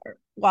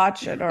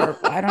 Watch it, or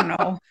I don't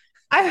know.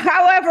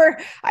 However,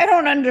 I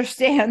don't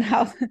understand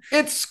how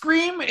it's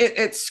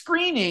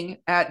screening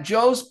at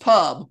Joe's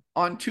Pub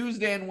on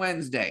Tuesday and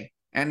Wednesday.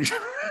 And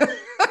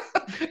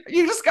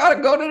you just got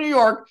to go to New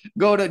York,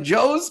 go to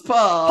Joe's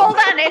Pub. Hold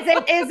on.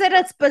 Is it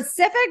a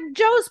specific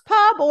Joe's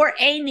Pub or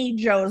Amy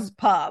Joe's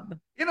Pub?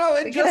 You know,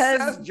 it just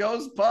says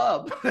Joe's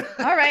Pub.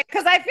 All right.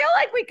 Because I feel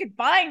like we could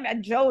find a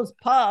Joe's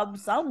Pub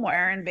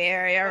somewhere in Bay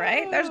Area,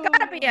 right? There's got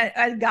to be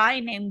a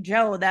guy named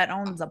Joe that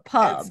owns a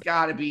pub. It's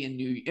got to be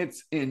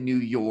it's in New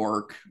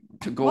York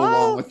to go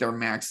along with their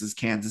Max's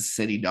Kansas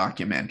City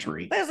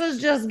documentary. This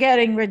is just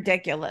getting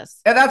ridiculous.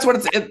 And that's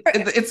what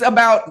it's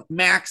about.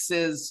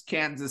 Max's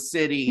Kansas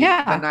City,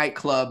 the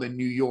nightclub in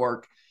New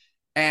York.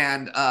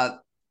 And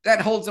that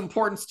holds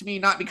importance to me,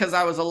 not because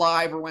I was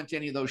alive or went to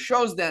any of those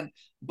shows then,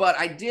 but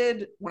I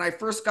did when I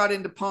first got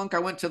into punk. I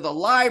went to the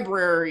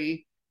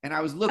library and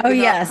I was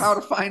looking up how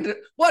to find it.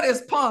 What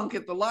is punk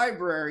at the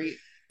library?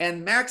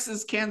 And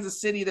Max's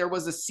Kansas City, there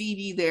was a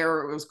CD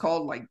there. It was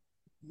called like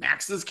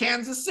Max's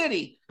Kansas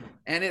City.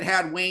 And it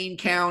had Wayne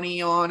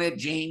County on it,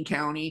 Jane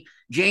County,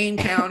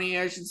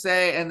 I should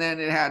say. And then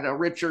it had a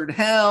Richard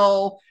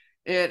Hell.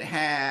 It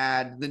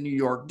had the New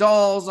York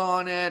Dolls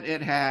on it.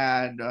 It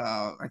had,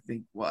 I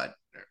think,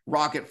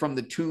 Rocket from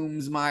the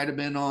Tombs might have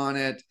been on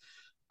it.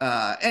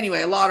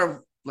 Anyway, a lot of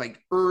like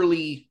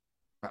early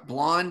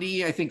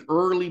Blondie, I think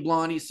early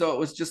Blondie. So it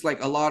was just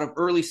like a lot of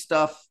early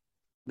stuff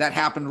that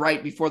happened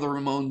right before the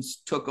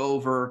Ramones took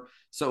over.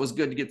 So it was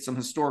good to get some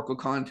historical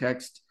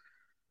context.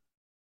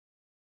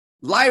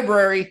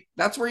 Library,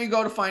 that's where you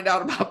go to find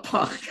out about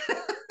punk.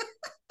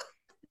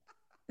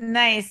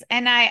 Nice.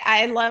 And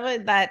I love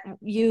it that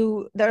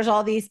there's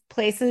all these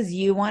places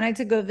you wanted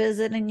to go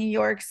visit in New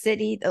York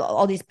City,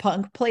 all these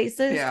punk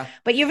places, Yeah.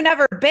 but you've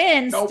never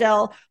been Nope.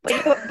 still,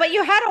 but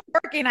you had a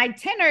working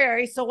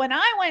itinerary. So when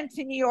I went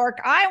to New York,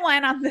 I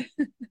went on the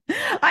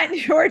on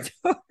your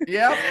tour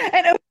Yep.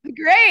 and it was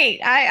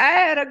great. I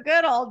had a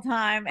good old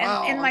time. And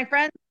Wow. my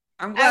friend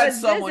I'm I glad was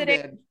someone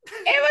visiting, did.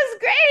 it was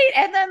great.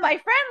 And then my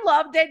friend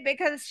loved it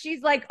because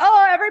she's like,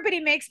 oh,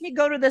 everybody makes me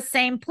go to the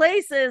same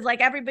places.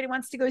 Like everybody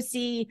wants to go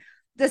see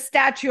the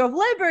Statue of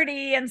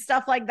Liberty and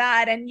stuff like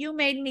that. And you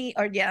made me,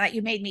 or yeah,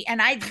 you made me,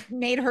 and I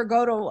made her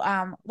go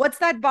to what's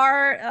that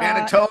bar? Not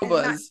Manitoba's.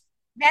 But now it's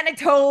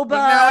Manitoba's,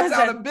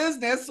 out and of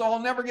business, so I'll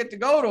never get to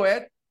go to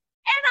it.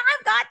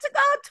 I've got to go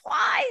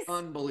twice.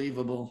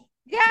 Unbelievable.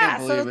 Can't Yeah,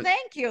 believe so it.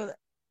 thank you.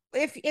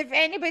 If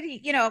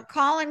anybody,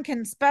 Colin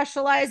can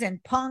specialize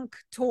in punk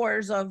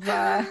tours of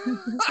punk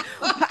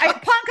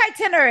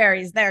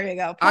itineraries. There you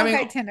go. I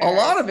Punk mean, a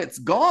lot itineraries. of it's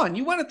gone.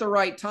 You went at the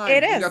right time.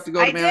 It You got is. to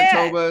go to I did.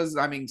 Manitoba's.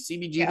 I mean,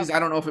 CBGB's. Yep. I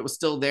don't know if it was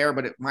still there,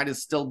 but it might have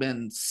still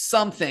been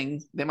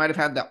something. They might have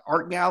had the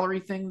art gallery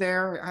thing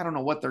there. I don't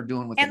know what they're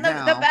doing with it And the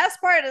now. best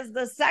part is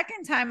the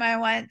second time I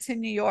went to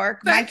New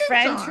York, my Second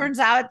friend time. turns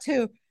out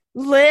to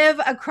live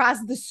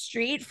across the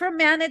street from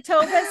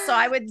Manitoba. So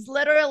I was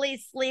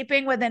literally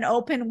sleeping with an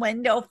open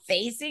window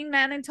facing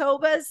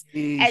Manitoba's at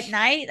Eesh.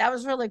 night. That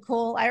was really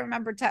cool. I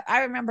remember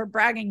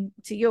bragging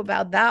to you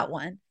about that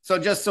one. So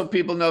just so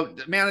people know,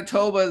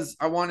 Manitoba's,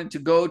 I wanted to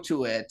go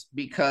to it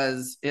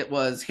because it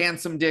was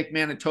Handsome Dick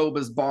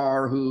Manitoba's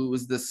bar, who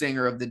was the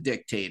singer of the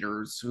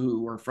Dictators,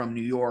 who were from New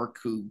York,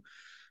 who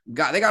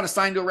got they got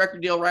assigned to a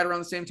record deal right around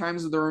the same time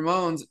as the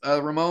Ramones.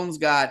 Ramones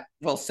got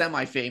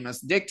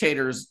semi-famous.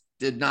 Dictators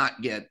did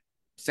not get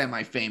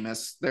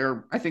semi-famous.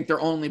 I think they're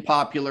only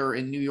popular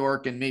in New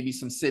York and maybe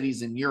some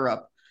cities in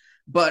Europe.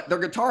 But their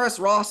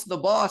guitarist Ross the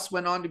Boss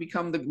went on to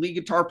become the lead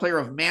guitar player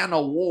of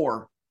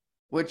Manowar,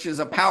 which is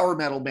a power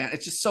metal band.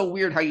 It's just so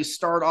weird how you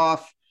start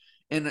off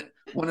in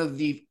one of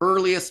the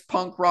earliest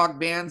punk rock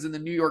bands in the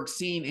New York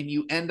scene and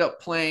you end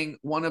up playing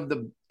one of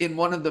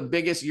the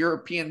biggest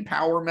European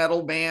power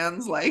metal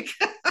bands. Like,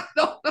 I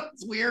don't know,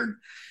 it's weird.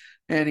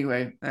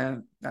 Anyway,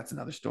 that's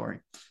another story.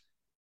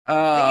 But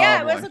Oh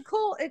yeah, boy.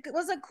 it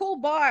was a cool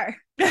bar.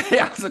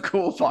 Yeah, it's a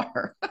cool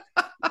bar.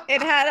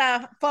 It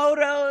had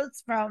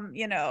photos from,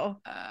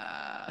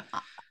 uh,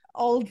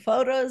 old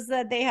photos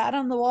that they had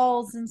on the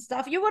walls and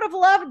stuff. You would have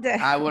loved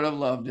it. I would have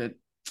loved it.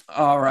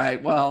 All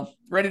right, well,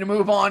 ready to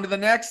move on to the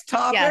next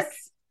topic?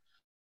 Yes.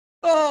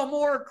 Oh,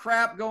 more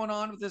crap going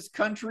on with this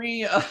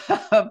country.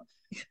 The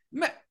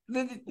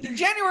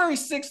January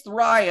 6th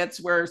riots,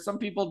 where some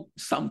people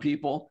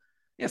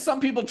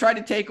tried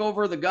to take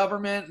over the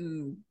government,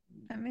 and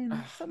I mean,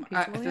 some people,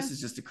 yeah. this is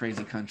just a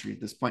crazy country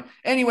at this point.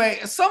 Anyway,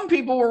 some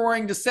people were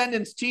wearing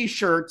Descendants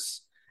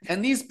t-shirts,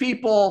 and these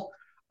people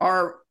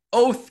are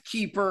Oath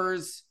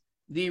Keepers,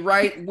 the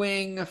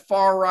right-wing,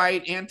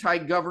 far-right,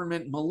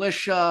 anti-government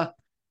militia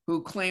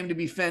who claim to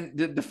be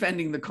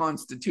defending the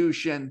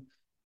Constitution.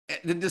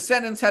 The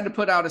Descendants had to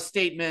put out a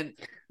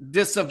statement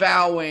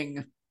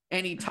disavowing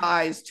any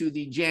ties to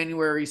the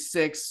January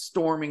 6th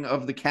storming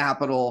of the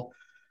Capitol.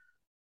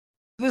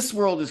 This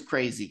world is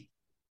crazy.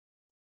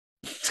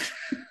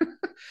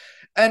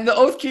 And the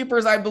Oath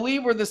Keepers, I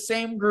believe, were the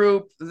same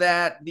group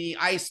that the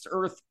Iced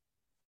Earth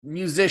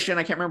musician,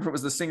 I can't remember if it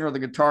was the singer or the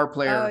guitar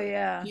player. Oh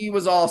yeah. He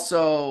was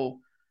also,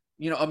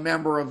 a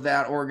member of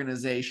that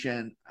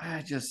organization.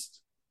 I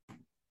just,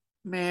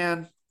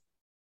 man.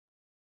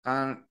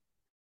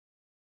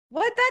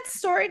 What that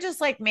story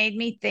just like made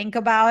me think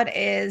about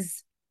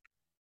is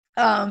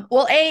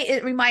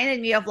it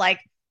reminded me of like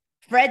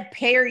Fred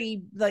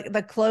Perry,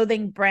 the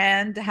clothing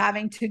brand,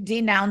 having to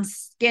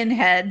denounce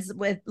skinheads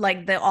with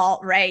like the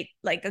alt-right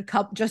like a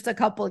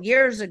couple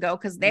years ago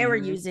because they were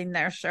using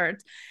their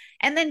shirts.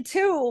 And then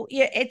two,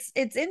 yeah, it's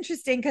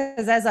interesting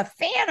because as a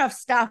fan of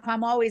stuff,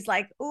 I'm always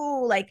like,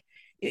 ooh, like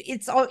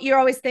you're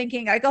always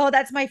thinking like, oh,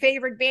 that's my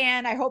favorite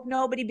band. I hope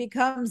nobody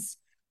becomes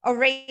a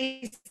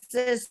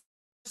racist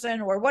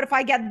person, or what if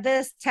I get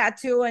this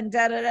tattoo and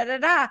da da da da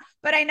da.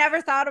 But I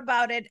never thought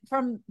about it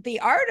from the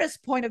artist's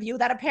point of view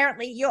that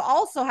apparently you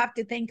also have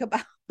to think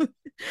about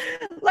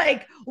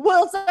like,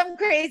 will some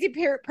crazy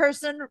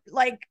person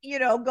like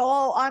go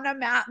on a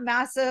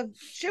massive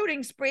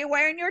shooting spree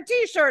wearing your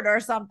t-shirt or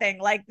something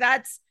like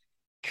that's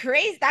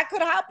crazy. That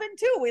could happen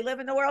too. We live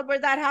in a world where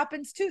that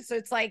happens too, so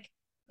it's like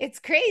it's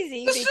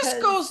crazy. This because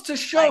just goes to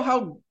show like,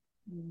 how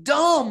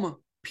dumb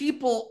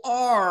people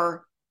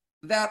are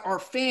that are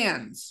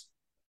fans.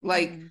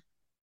 Like,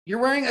 you're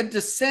wearing a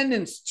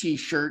Descendants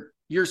t-shirt,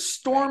 you're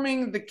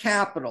storming the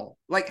Capitol.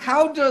 Like,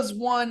 how does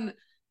one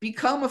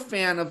become a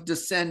fan of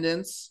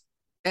Descendants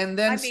and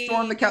then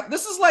storm the Capitol?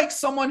 This is like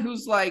someone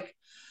who's like,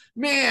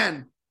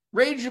 man,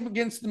 Rage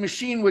Against the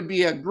Machine would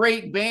be a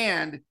great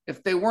band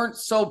if they weren't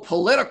so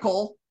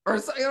political. Or,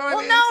 well, I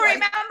mean? No, it's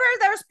remember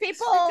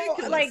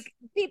like,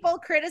 there's people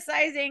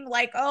criticizing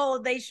like,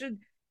 oh, they should.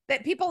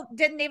 That people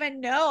didn't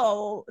even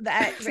know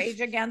that Rage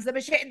Against the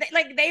Machine,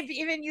 like they've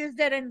even used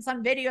it in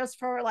some videos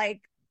for like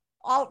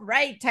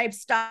alt-right type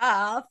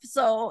stuff.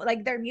 So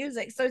like their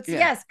music. So it's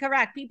yes,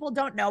 correct. People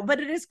don't know, but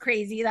it is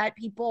crazy that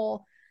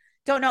people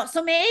don't know.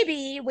 So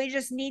maybe we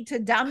just need to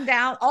dumb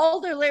down.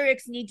 All their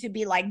lyrics need to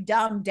be like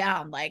dumbed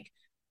down, like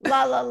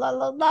la la la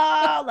la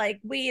la. Like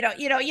we don't,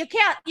 you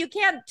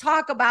can't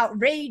talk about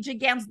Rage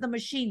Against the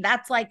Machine.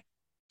 That's like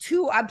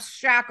too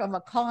abstract of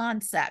a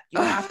concept.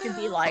 You have to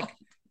be like,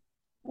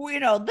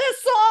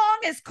 this song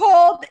is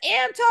called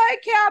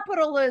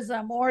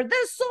anti-capitalism, or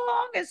this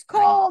song is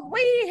called we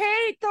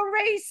hate the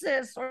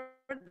racists, or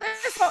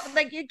this song,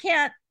 like you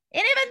can't.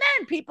 And even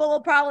then, people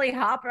will probably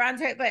hop around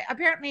to it, but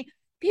apparently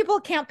people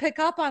can't pick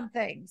up on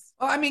things.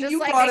 Well, I mean, you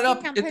brought it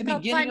up at the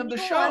beginning of the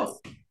show.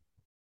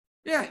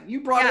 Yeah,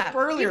 you brought it up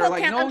earlier.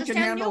 Like no one can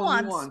handle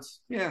nuance.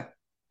 Yeah.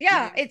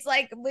 Yeah, it's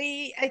like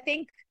I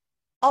think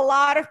a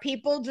lot of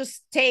people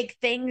just take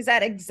things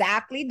at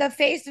exactly the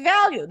face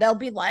value. They'll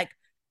be like,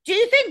 do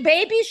you think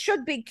babies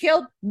should be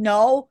killed?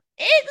 No,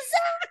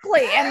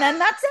 exactly. And then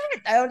that's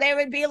it. Or they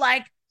would be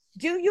like,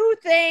 do you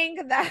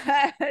think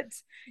that,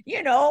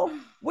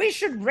 we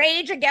should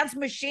rage against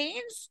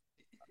machines?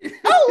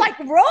 Oh, like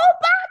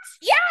robots?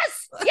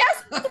 Yes,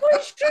 we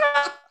should.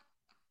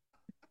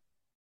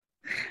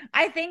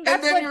 I think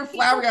that's, and then you're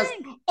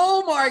flabbergasted.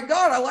 Oh my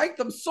God, I liked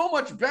them so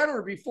much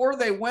better before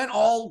they went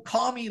all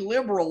commie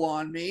liberal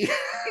on me.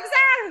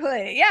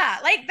 Exactly. Yeah.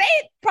 Like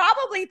they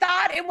probably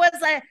thought it was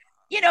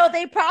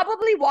they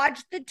probably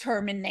watched the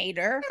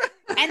Terminator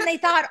and they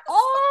thought,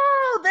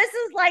 oh, this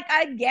is like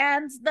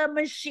against the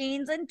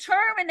machines and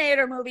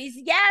Terminator movies.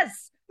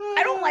 Yes.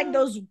 I don't like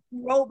those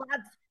robots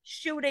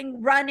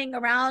shooting, running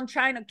around,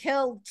 trying to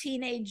kill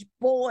teenage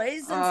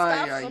boys and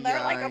stuff. So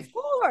they're like, of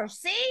course.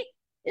 See,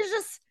 it's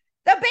just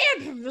the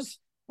band was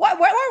what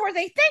were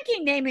they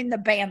thinking naming the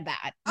band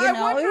that? I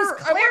wonder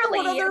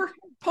what other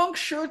punk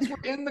shirts were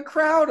in the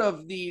crowd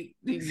of the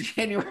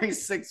January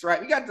 6th, right?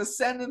 We got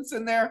Descendants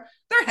in there.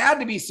 There had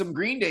to be some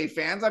Green Day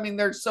fans. I mean,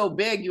 they're so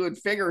big, you would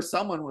figure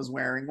someone was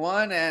wearing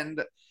one.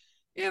 And,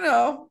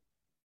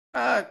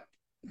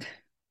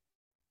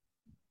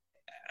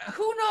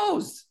 who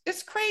knows?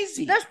 It's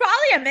crazy. There's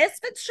probably a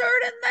Misfits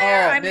shirt in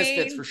there.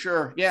 Misfits for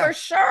sure. Yeah. For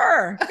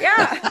sure.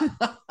 Yeah.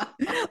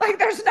 Like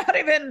there's not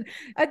even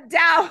a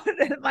doubt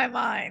in my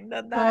mind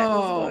that is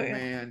going,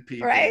 man,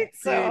 people. Right?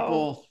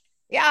 People. So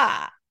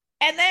yeah.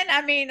 And then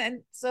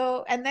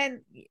and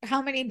then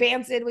how many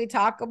bands did we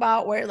talk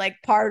about where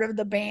like part of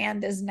the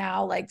band is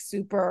now like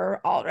super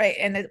all right?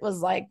 And it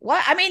was like,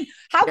 what? I mean,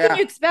 how can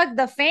you expect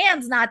the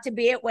fans not to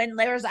be it when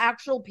there's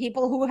actual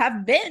people who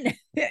have been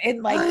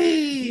in like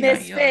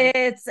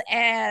Misfits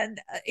and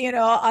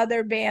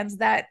other bands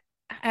that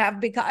have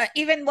become,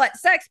 even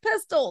Sex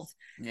Pistols.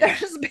 Yeah.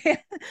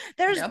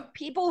 There's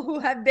people who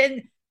have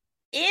been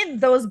in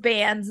those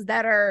bands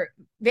that are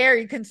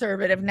very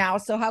conservative now.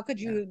 So how could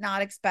you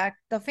not expect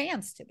the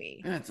fans to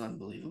be? That's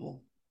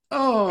unbelievable.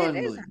 Oh, it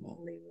is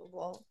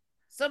unbelievable.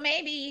 So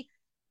maybe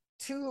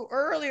to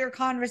earlier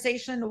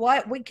conversation,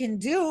 what we can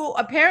do,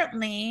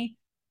 apparently,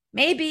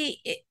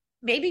 maybe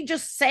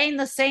just saying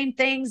the same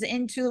things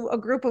into a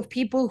group of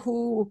people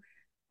who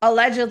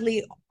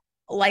allegedly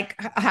like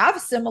have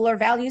similar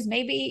values.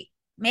 Maybe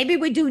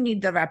we do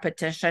need the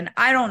repetition.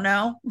 I don't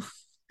know.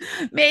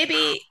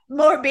 Maybe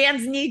more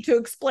bands need to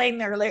explain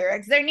their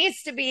lyrics. There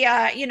needs to be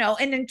an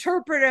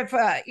interpretive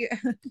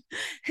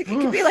it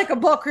could be like a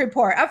book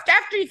report.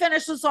 After you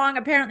finish the song,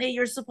 apparently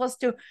you're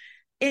supposed to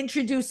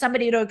introduce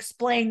somebody to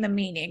explain the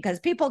meaning, because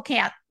people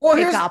can't. Well,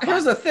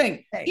 here's the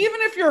thing.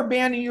 Even if you're a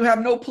band and you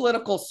have no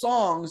political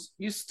songs,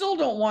 you still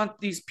don't want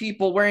these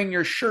people wearing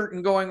your shirt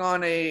and going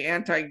on a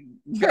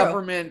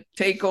anti-government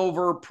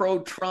takeover,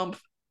 pro-Trump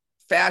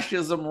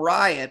fascism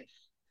riot.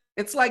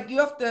 It's like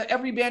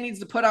every band needs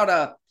to put out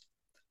a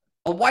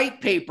white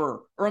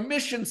paper or a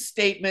mission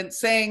statement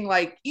saying,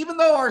 like, even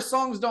though our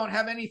songs don't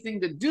have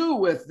anything to do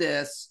with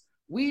this,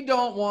 we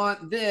don't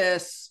want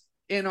this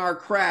in our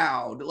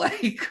crowd.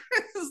 Like,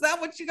 is that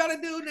what you got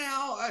to do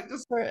now?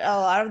 For a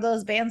lot of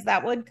those bands,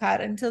 that would cut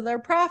into their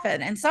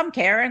profit, and some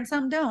care and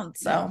some don't.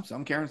 So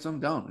some care and some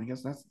don't. I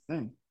guess that's the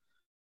thing.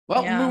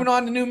 Well, moving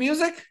on to new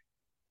music.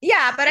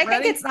 Yeah, but I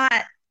think it's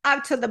not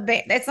up to the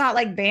band. It's not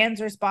like band's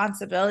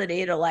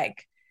responsibility to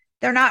like.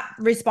 They're not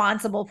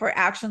responsible for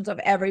actions of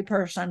every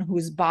person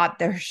who's bought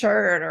their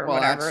shirt or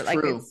whatever. That's like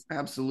true. It's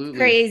absolutely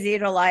crazy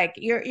to like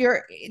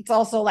it's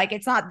also like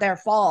it's not their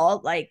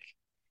fault. Like,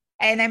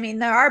 and I mean,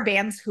 there are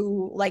bands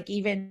who like,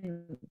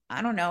 even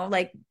I don't know,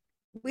 like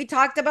we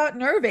talked about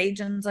Nerve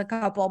Agents a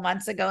couple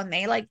months ago, and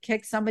they like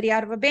kicked somebody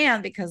out of a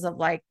band because of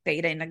like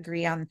they didn't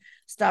agree on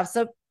stuff.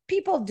 So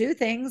people do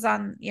things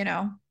on,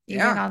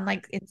 even on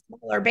like in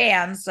smaller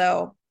bands.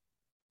 So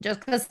just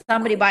because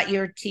somebody bought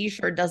your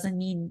T-shirt doesn't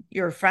mean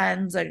you're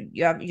friends or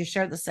you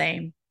share the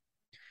same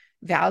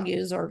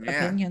values or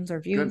opinions or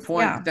views. Good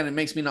point. Yeah. But then it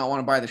makes me not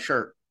want to buy the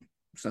shirt.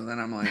 So then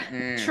I'm like,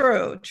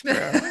 True.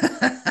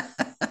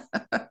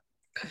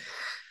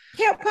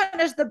 Can't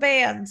punish the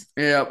band.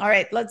 Yeah. All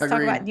right, let's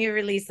talk about new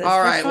releases.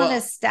 All right, First one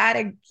is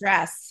Static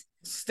Dress.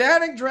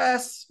 Static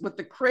Dress with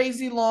the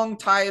crazy long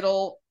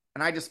title.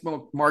 and I just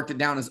marked it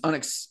down as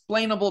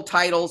unexplainable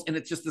titles, and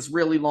it's just this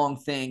really long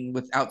thing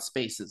without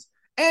spaces.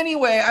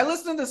 Anyway, I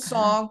listened to this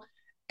song,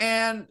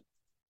 and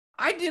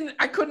I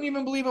couldn't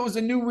even believe it was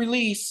a new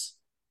release.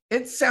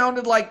 It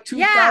sounded like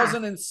Yeah.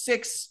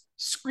 2006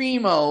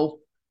 Screamo,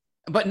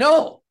 but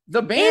no,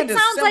 the band It is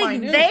sounds like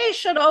semi-new. they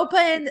should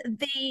open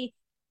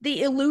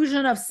the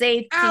illusion of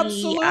safety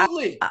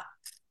Absolutely.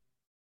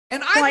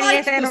 And I 20th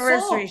liked the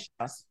anniversary song.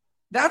 shows.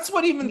 That's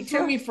what even Me threw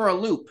too. me for a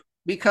loop,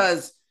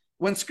 because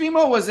when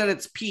Screamo was at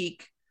its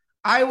peak,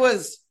 I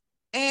was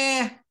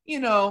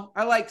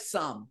I like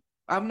some.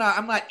 I'm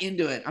not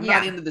into it. I'm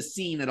not Yeah. into the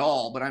scene at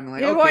all, but I'm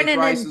like, You okay, weren't an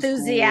Thrice is cool.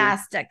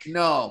 enthusiastic.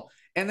 No.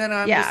 And then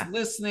I'm just Yeah.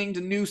 listening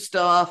to new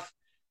stuff,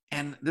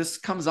 and this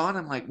comes on.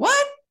 I'm like,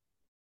 what?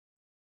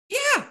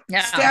 Yeah,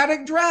 Yeah.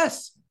 Static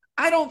Dress.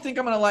 I don't think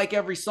I'm going to like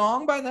every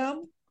song by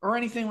them or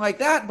anything like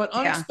that, but Yeah.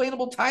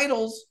 Unexplainable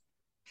Titles,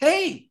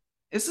 hey,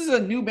 this is a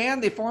new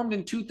band. They formed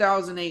in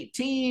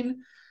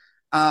 2018.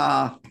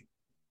 Uh,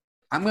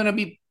 I'm going to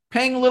be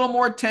paying a little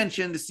more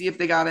attention to see if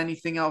they got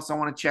anything else I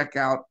want to check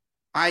out.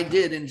 I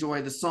did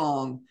enjoy the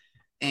song,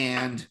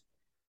 and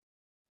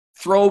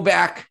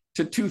throwback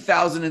to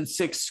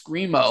 2006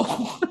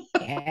 Screamo.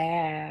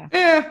 Yeah.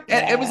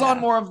 Yeah, it was on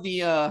Yeah. more of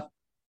the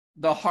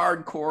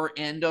hardcore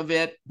end of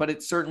it, but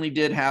it certainly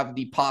did have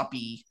the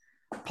poppy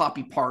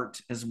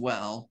part as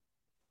well.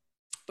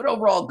 But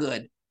overall,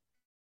 good.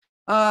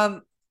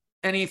 Um,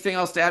 anything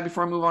else to add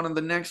before I move on to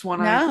the next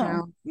one I No,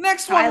 found?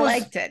 Next one I was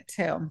liked it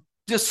too.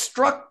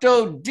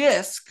 Destructo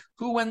Disc,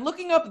 who, when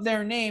looking up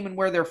their name and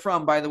where they're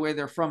from, by the way,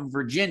 they're from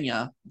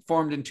Virginia,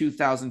 formed in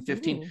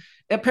 2015. Ooh.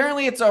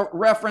 Apparently, it's a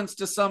reference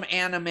to some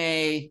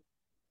anime.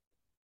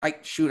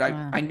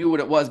 I knew what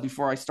it was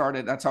before I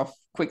started. That's how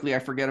quickly I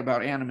forget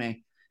about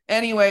anime.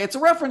 Anyway, it's a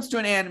reference to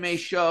an anime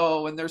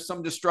show, and there's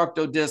some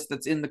Destructo disc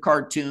that's in the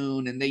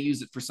cartoon, and they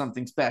use it for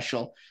something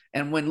special.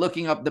 And when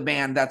looking up the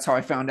band, that's how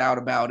I found out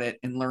about it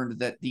and learned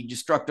that the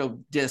Destructo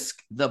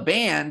disc, the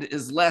band,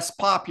 is less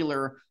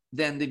popular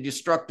than the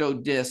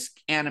Destructo disc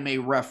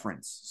anime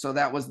reference. So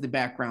that was the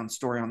background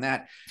story on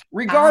that. Ah.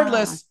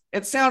 Regardless,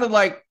 it sounded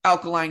like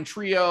Alkaline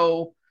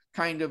Trio,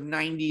 kind of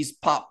 90s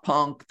pop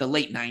punk, the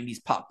late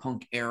 90s pop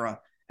punk era.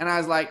 And I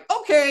was like,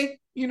 okay,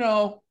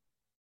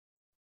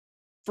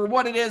 for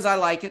what it is, I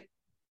like it.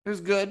 It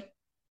was good.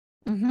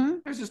 Mm-hmm.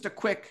 It was just a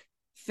quick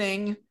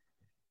thing.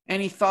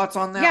 Any thoughts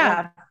on that one?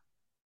 Yeah.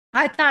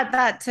 I thought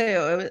that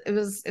too. It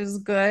was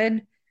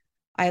good.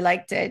 I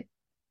liked it.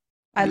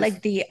 I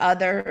like the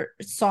other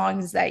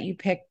songs that you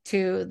picked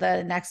too.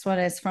 The next one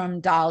is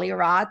from Dolly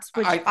Rots,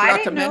 which I I forgot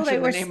to didn't know they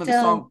mention the were name of the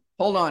still. song.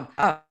 Hold on.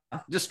 Oh,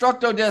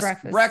 Destructo Disc,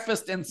 breakfast.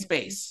 Breakfast in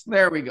Space.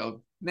 There we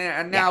go.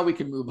 Yeah, Now we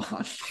can move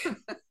on.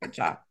 good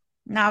job.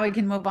 Now we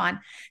can move on.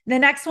 The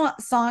next one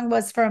song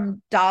was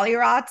from Dolly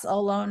Rots,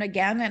 Alone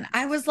Again. And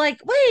I was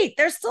like, wait,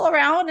 they're still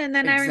around. And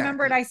then I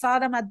remembered Exactly. I saw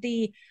them at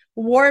the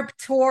Warp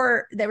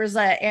Tour. There was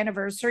an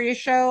anniversary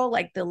show,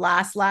 like the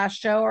last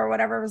show or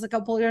whatever. It was a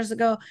couple years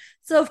ago.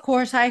 So of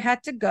course I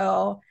had to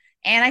go.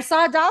 And I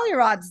saw Dolly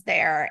Rods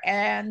there.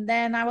 And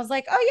then I was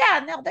like, oh yeah,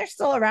 no, they're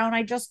still around.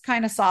 I just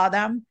kind of saw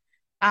them.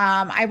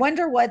 I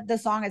wonder what the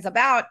song is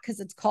about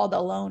because it's called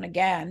Alone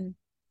Again.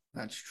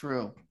 That's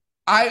true.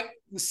 I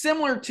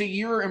Similar to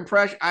your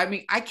impression. I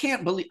mean, I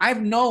can't believe I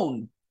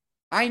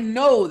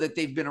know that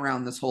they've been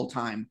around this whole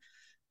time.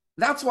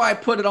 That's why I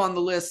put it on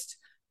the list.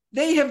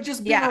 They have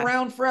just been Yeah.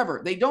 around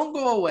forever. They don't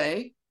go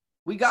away.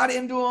 We got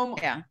into them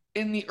Yeah.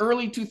 in the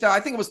early 2000s. I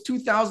think it was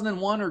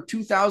 2001 or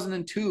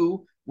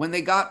 2002 when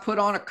they got put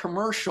on a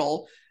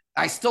commercial.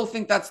 I still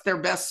think that's their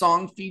best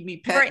song, Feed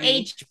Me, For Pet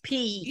Me.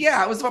 HP.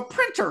 Yeah, it was a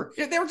printer.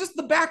 They were just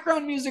the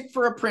background music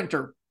for a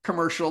printer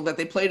commercial that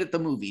they played at the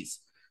movies.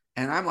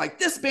 And I'm like,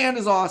 this band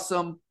is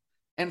awesome.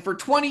 And for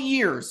 20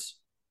 years,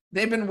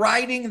 they've been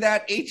riding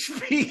that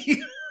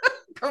HP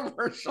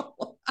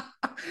commercial.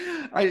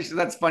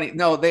 That's funny.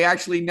 No, they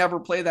actually never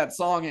play that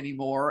song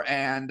anymore.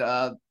 And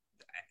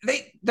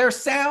their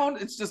sound,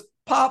 it's just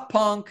pop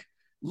punk,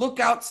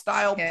 lookout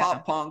style Yeah.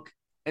 pop punk.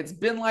 It's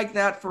been like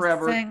that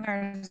forever.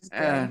 Singer's good.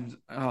 And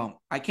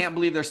I can't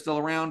believe they're still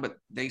around, but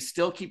they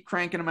still keep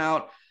cranking them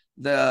out.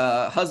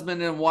 The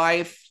husband and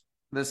wife,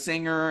 the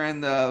singer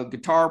and the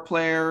guitar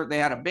player, they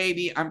had a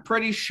baby. I'm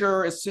pretty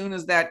sure as soon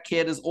as that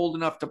kid is old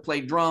enough to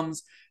play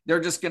drums, they're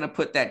just going to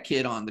put that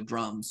kid on the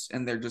drums,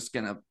 and they're just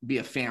going to be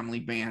a family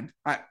band.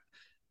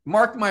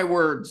 Mark my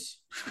words.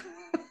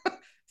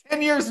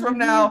 10 years from Mm-hmm,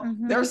 now,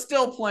 they're mm-hmm.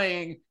 still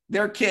playing.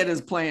 Their kid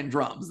is playing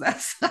drums.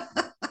 That's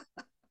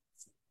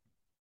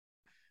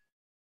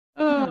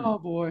Hmm. oh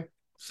boy.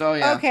 So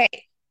yeah. Okay.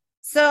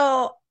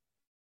 So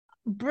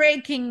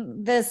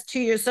breaking this to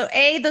you. So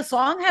the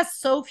song has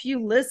so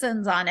few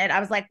listens on it. I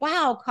was like,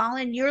 wow,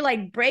 Colin, you're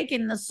like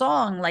breaking the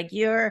song. Like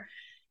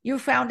you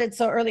found it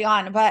so early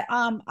on. But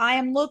I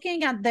am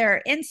looking at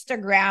their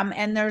Instagram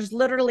and there's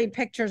literally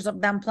pictures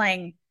of them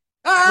playing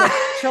with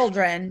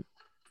children.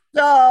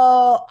 So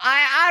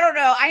I don't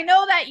know. I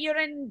know that you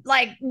didn't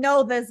like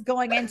know this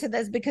going into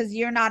this because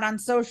you're not on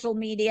social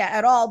media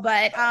at all,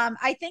 but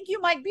I think you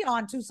might be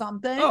onto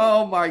something.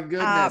 Oh my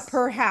goodness.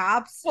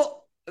 Perhaps.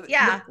 Well,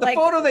 Yeah, The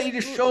photo that you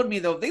just showed me,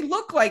 though, they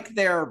look like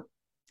they're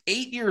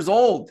 8 years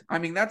old. I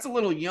mean, that's a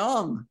little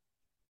young.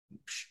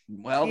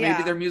 Well, maybe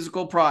yeah. they're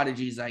musical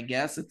prodigies, I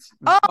guess. It's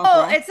punk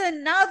Oh, rock. it's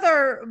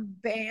another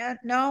band.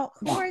 No,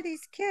 who are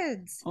these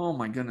kids? Oh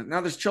my goodness.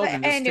 Now there's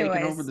children But just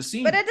taking over anyways, the but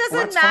scene. it Well,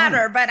 doesn't that's fine.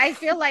 matter. But I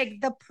feel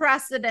like the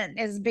precedent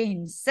is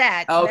being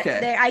set. Okay.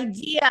 The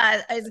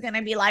idea is going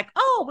to be like,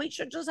 oh, we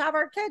should just have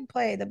our kid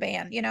play the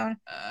band, you know?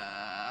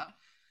 Uh,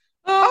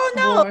 oh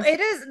Oh boy. no, it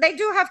is. They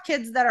do have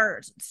kids that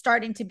are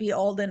starting to be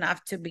old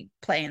enough to be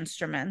play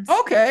instruments.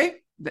 Okay.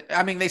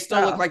 I mean, they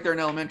still look So, like they're in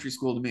elementary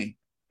school to me.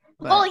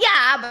 well, But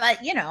yeah,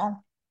 but you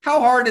know, how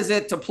hard is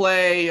it to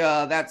play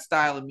that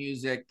style of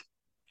music?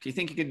 Do you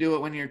think you can do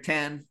it when you're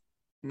 10?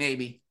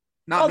 Maybe.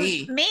 Not well,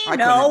 me. me I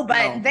no, couldn't.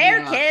 but No, me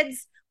their not.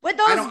 kids with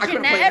those I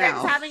couldn't play it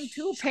genetics, now. having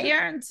two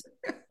parents.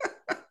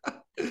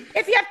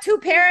 If you have two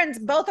parents,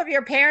 both of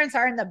your parents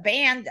are in the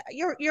band,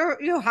 you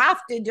have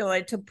to do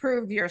it to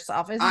prove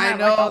yourself. Isn't I that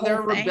like a know whole their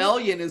thing?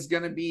 rebellion is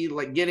going to be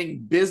like getting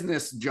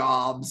business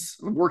jobs,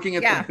 working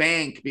at the Yeah,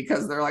 bank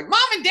because they're like, Mom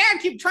and Dad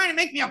keep trying to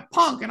make me a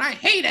punk and I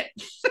hate it.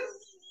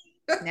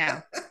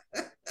 yeah.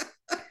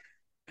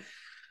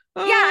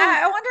 Yeah, Oh,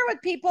 I wonder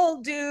what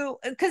people do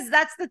because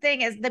that's the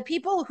thing is the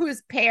people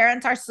whose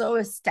parents are so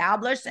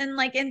established in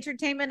like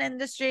entertainment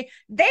industry,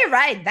 they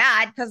ride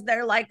that because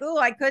they're like, oh,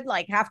 I could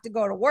like have to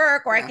go to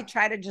work or I yeah. could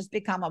try to just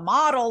become a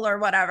model or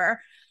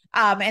whatever.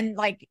 And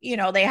like, you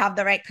know, they have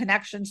the right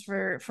connections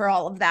for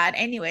all of that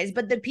anyways.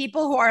 But the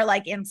people who are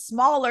like in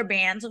smaller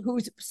bands who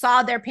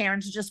saw their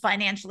parents just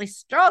financially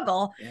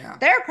struggle, Yeah.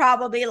 they're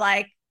probably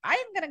like, I'm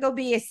going to go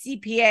be a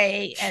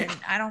CPA and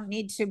I don't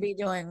need to be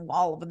doing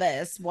all of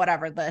this,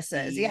 whatever this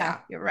is. Yeah, Yeah.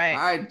 you're right.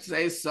 I'd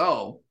say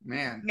so,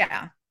 man.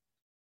 Yeah,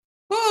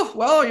 Oh,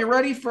 well, you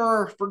ready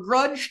for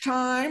grudge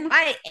time?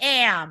 I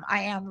am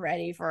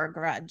ready for a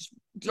grudge.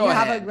 Do Go you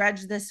have a ahead.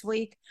 grudge this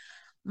week?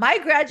 My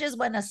grudge is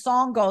when a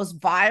song goes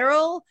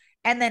viral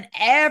and then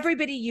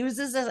everybody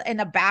uses it in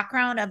the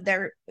background of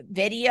their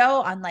video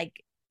on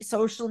like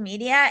social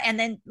media. And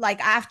then, like,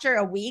 after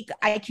a week,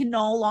 I can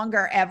no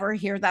longer ever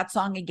hear that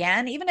song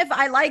again, even if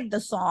I like the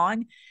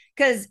song.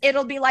 Because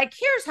it'll be like,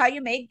 here's how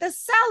you make the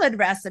salad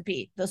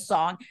recipe, the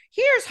song.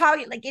 Here's how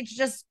you like it's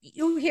just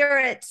you hear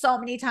it so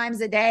many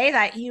times a day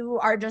that you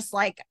are just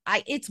like,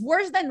 it's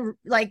worse than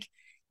like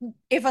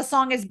if a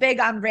song is big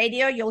on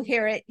radio, you'll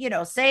hear it, you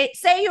know, say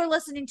you're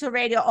listening to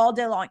radio all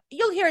day long,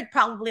 you'll hear it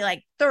probably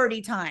like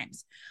 30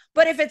 times.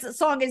 But if it's a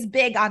song is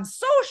big on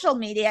social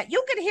media,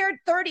 you could hear it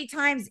 30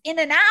 times in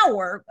an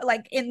hour,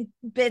 like in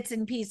bits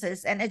and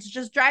pieces. And it's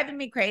just driving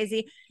me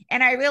crazy.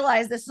 And I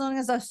realized as soon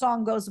as a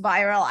song goes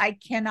viral, I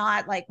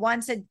cannot like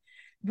once it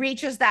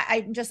reaches that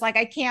I'm just like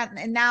I can't.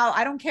 And now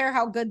I don't care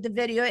how good the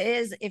video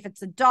is, if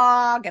it's a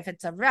dog, if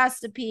it's a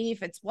recipe,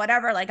 if it's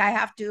whatever, like I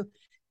have to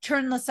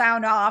turn the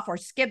sound off or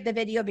skip the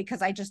video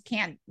because I just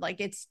can't, like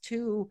it's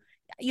too,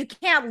 you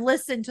can't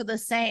listen to the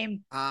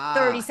same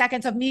 30 Ah,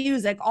 seconds of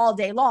music all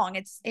day long.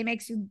 It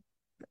makes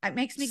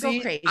me go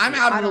see, I'm crazy.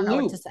 out I of the don't know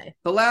what to loop. say.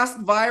 The last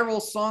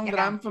viral song that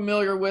Yeah. I'm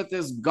familiar with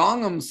is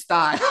Gangnam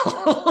Style.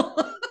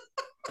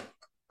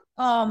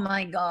 Oh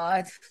my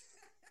God.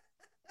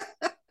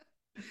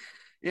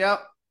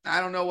 Yep. I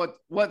don't know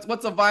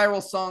what's a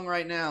viral song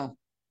right now.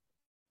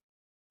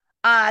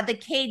 The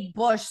Kate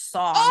Bush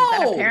song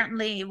that Oh,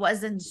 apparently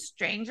was in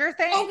Stranger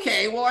Things.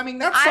 okay. Well, I mean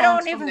that I song's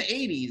don't from even, the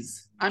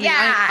 '80s. I mean,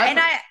 yeah. And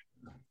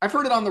I've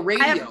heard it on the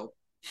I have, radio.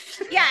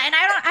 yeah. And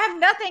I have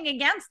nothing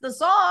against the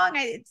song.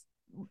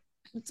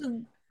 It's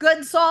a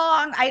good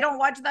song. I don't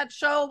watch that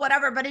show,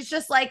 whatever, but it's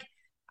just like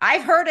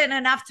I've heard it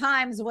enough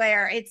times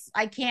where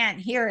I can't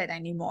hear it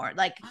anymore,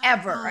 like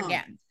ever Ah,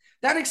 again.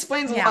 that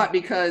explains a Yeah. lot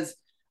because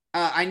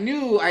I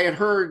knew I had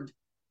heard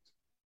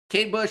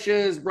Kate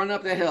Bush's Run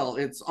Up the Hill.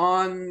 It's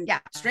on Yeah.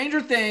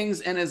 Stranger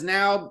Things and has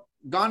now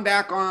gone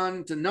back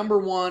on to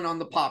 #1 on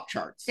the pop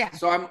charts. Yeah.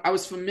 So I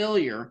was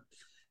familiar.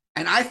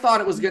 And I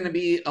thought it was going to Mhm.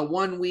 be a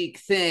 1 week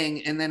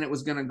thing and then it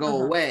was going to go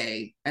Uh-huh.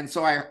 away. And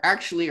so I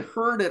actually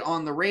heard it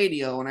on the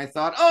radio and I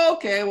thought, oh,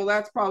 okay, well,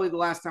 that's probably the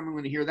last time I'm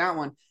going to hear that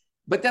one.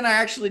 But then I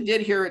actually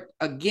did hear it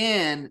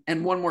again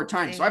and one more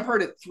time. So I've See?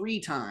 heard it 3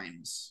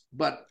 times,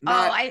 but Oh,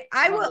 not,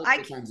 I not will.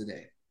 multiple times a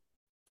day.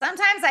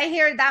 Sometimes I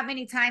hear it that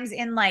many times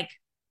in like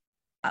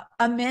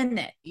a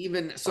minute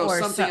Even so, or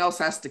something so. else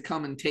has to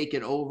come and take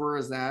it over.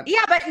 Is that?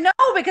 Yeah, but no,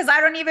 because I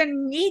don't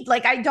even need,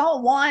 like, I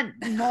don't want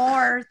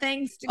more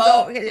things to go.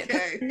 Oh,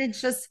 okay. It's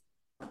just,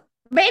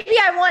 maybe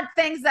I want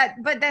things that,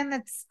 but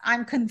then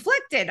I'm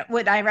conflicted.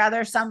 Would I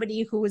rather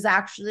somebody who is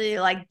actually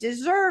like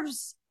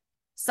deserves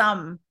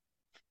some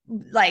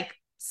like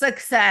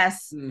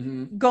success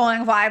Mm-hmm.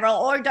 going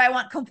viral, or do I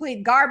want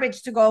complete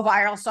garbage to go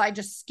viral? So I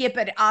just skip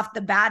it off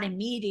the bat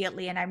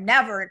immediately and I'm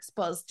never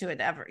exposed to it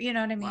ever. You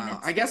know what I mean? Wow.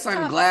 I It's guess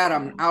I'm tough. glad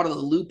I'm out of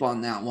the loop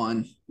on that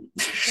one.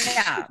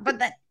 Yeah.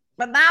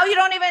 But now you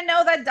don't even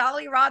know that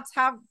Dolly Rots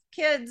have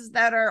kids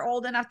that are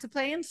old enough to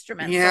play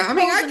instruments. Yeah, So I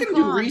mean, pros I and can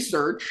do cons.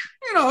 research,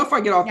 if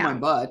I get off my Yeah.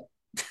 butt.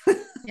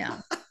 Yeah.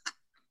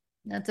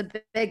 That's a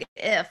big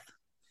if.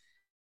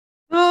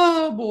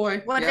 Oh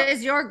boy. What Yeah.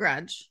 is your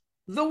grudge?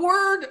 The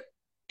word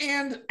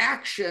and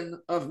action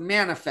of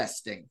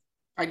manifesting.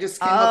 I just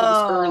came up with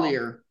this Oh,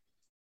 earlier.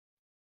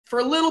 For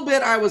a little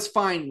bit, I was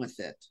fine with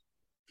it.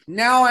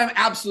 Now I'm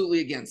absolutely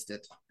against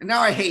it. And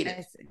now I hate I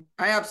it. see.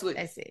 I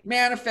absolutely I see.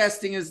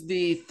 manifesting is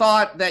the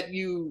thought that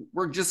you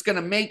were just going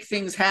to make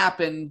things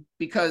happen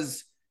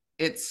because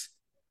it's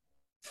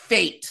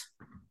fate.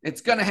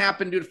 It's going to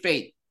happen due to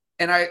fate.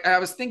 And I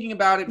was thinking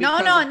about it No,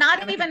 because no, of not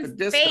Panic at the even fate.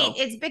 Disco.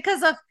 It's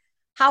because of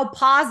how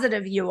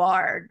positive you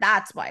are.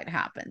 That's why it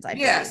happens, I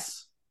believe.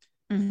 Yes.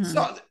 Mm-hmm.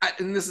 So,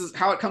 and this is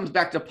how it comes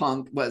back to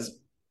punk was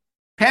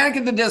Panic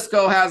at the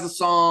Disco has a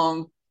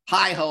song,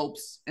 High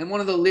Hopes, and one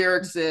of the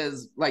lyrics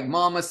is like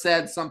Mama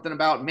said something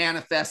about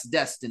manifest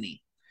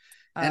destiny.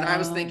 And I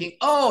was Um, thinking,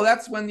 oh,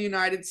 that's when the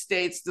United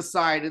States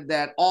decided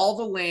that all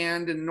the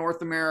land in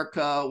North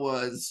America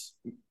was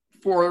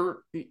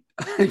for the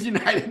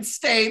United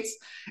States,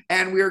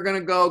 and we were going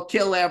to go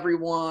kill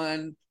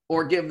everyone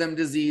or give them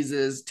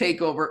diseases,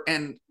 take over,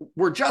 and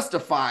we're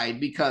justified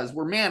because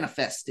we're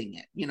manifesting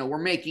it. You know, we're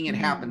making it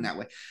happen mm-hmm. that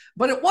way.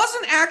 But it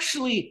wasn't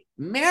actually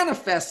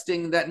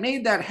manifesting that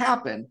made that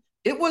happen.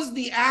 It was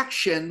the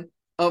action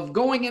of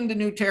going into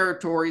new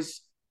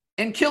territories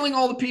and killing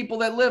all the people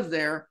that live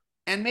there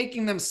and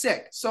making them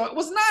sick. So it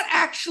was not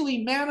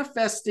actually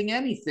manifesting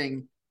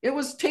anything. It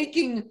was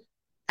taking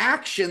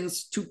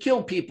actions to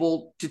kill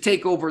people to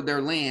take over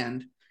their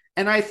land.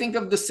 And I think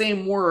of the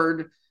same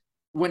word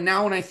when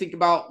I think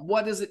about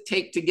what does it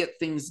take to get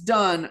things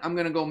done, I'm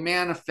going to go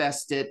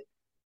manifest it.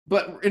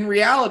 But in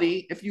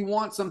reality, if you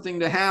want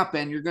something to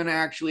happen, you're going to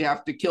actually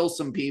have to kill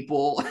some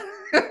people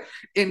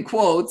in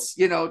quotes,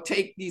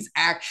 take these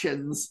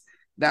actions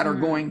that are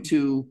going Mm.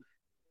 to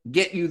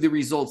get you the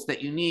results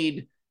that you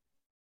need.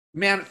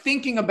 Man,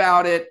 thinking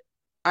about it,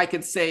 I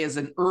could say is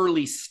an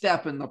early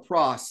step in the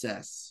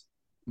process,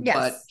 but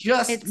Yes,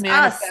 just it's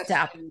a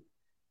step.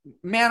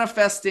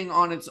 manifesting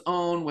on its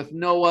own with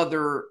no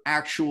other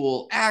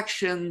actual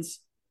actions,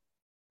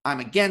 I'm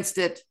against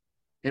it.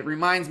 It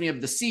reminds me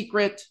of The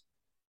Secret,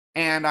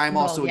 and I'm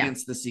Well, also yeah.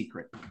 against The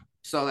Secret.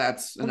 So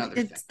that's Well, another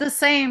thing. it's the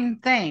same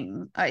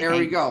thing, I There we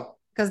think. go.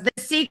 Because the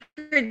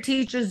secret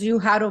teaches you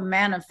how to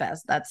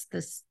manifest. That's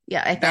this.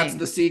 Yeah, I That's think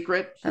The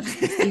Secret. that's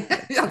the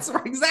secret. That's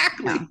right, Yeah.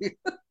 exactly.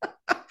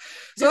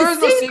 So The there is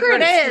no secret.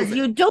 secret It's is stupid.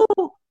 you do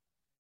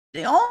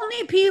the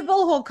only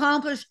people who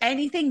accomplish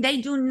anything, they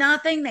do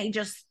nothing. They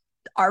just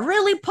are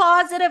really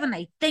positive and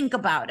they think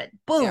about it.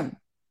 Yeah.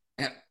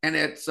 Boom. And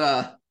it's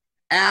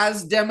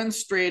as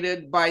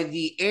demonstrated by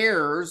the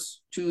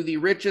heirs to the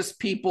richest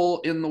people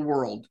in the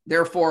world.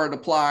 Therefore, it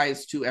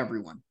applies to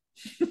everyone.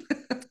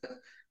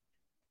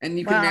 And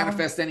you can Well,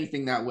 manifest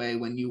anything that way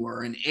when you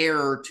are an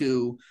heir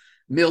to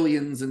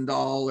millions and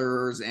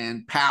dollars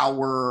and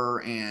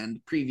power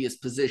and previous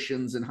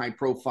positions in high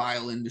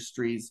profile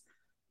industries.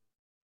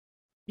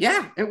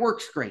 Yeah, it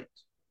works great.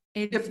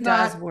 If it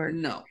does not, work.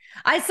 no.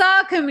 I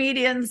saw a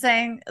comedian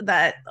saying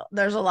that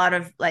there's a lot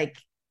of like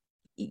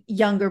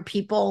younger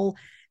people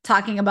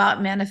talking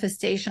about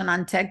manifestation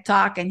on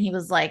TikTok. And he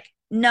was like,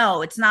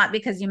 no, it's not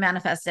because you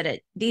manifested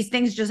it. These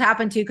things just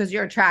happen to you because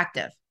you're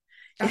attractive.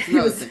 That's He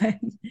another was thing. saying,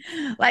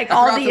 like I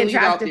all forgot the to leave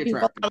out the attractive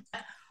people.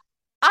 attractive.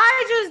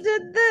 I just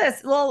did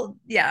this. Well,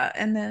 yeah.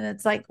 And then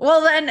it's like,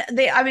 well, then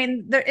I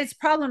mean, it's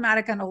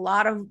problematic on a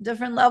lot of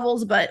different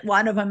levels, but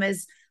one of them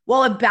is,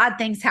 well, if bad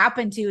things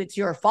happen to you, it's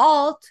your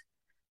fault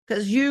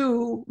because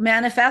you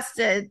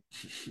manifested,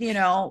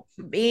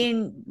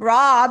 being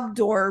robbed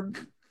or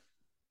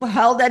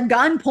held at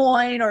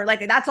gunpoint or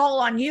like that's all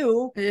on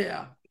you.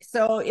 Yeah.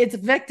 So it's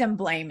victim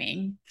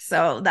blaming.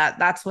 So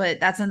that's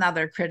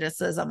another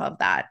criticism of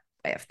that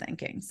way of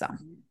thinking. So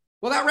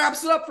Well, that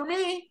wraps it up for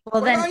me.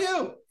 well What then about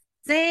you?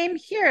 same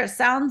here.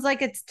 Sounds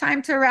like it's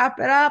time to wrap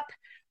it up.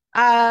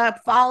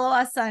 Follow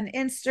us on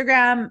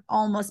Instagram,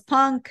 almost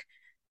punk.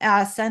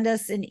 Send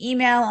us an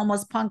email,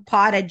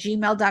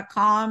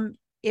 almostpunkpod@gmail.com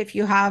if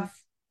you have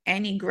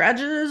any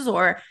grudges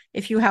or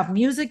if you have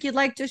music you'd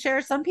like to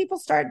share. Some people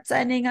start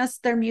sending us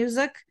their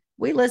music.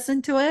 We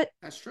listen to it.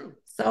 That's true.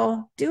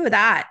 So do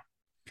that.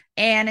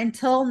 And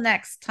until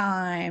next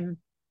time,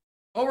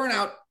 Over and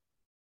out.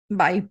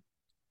 bye.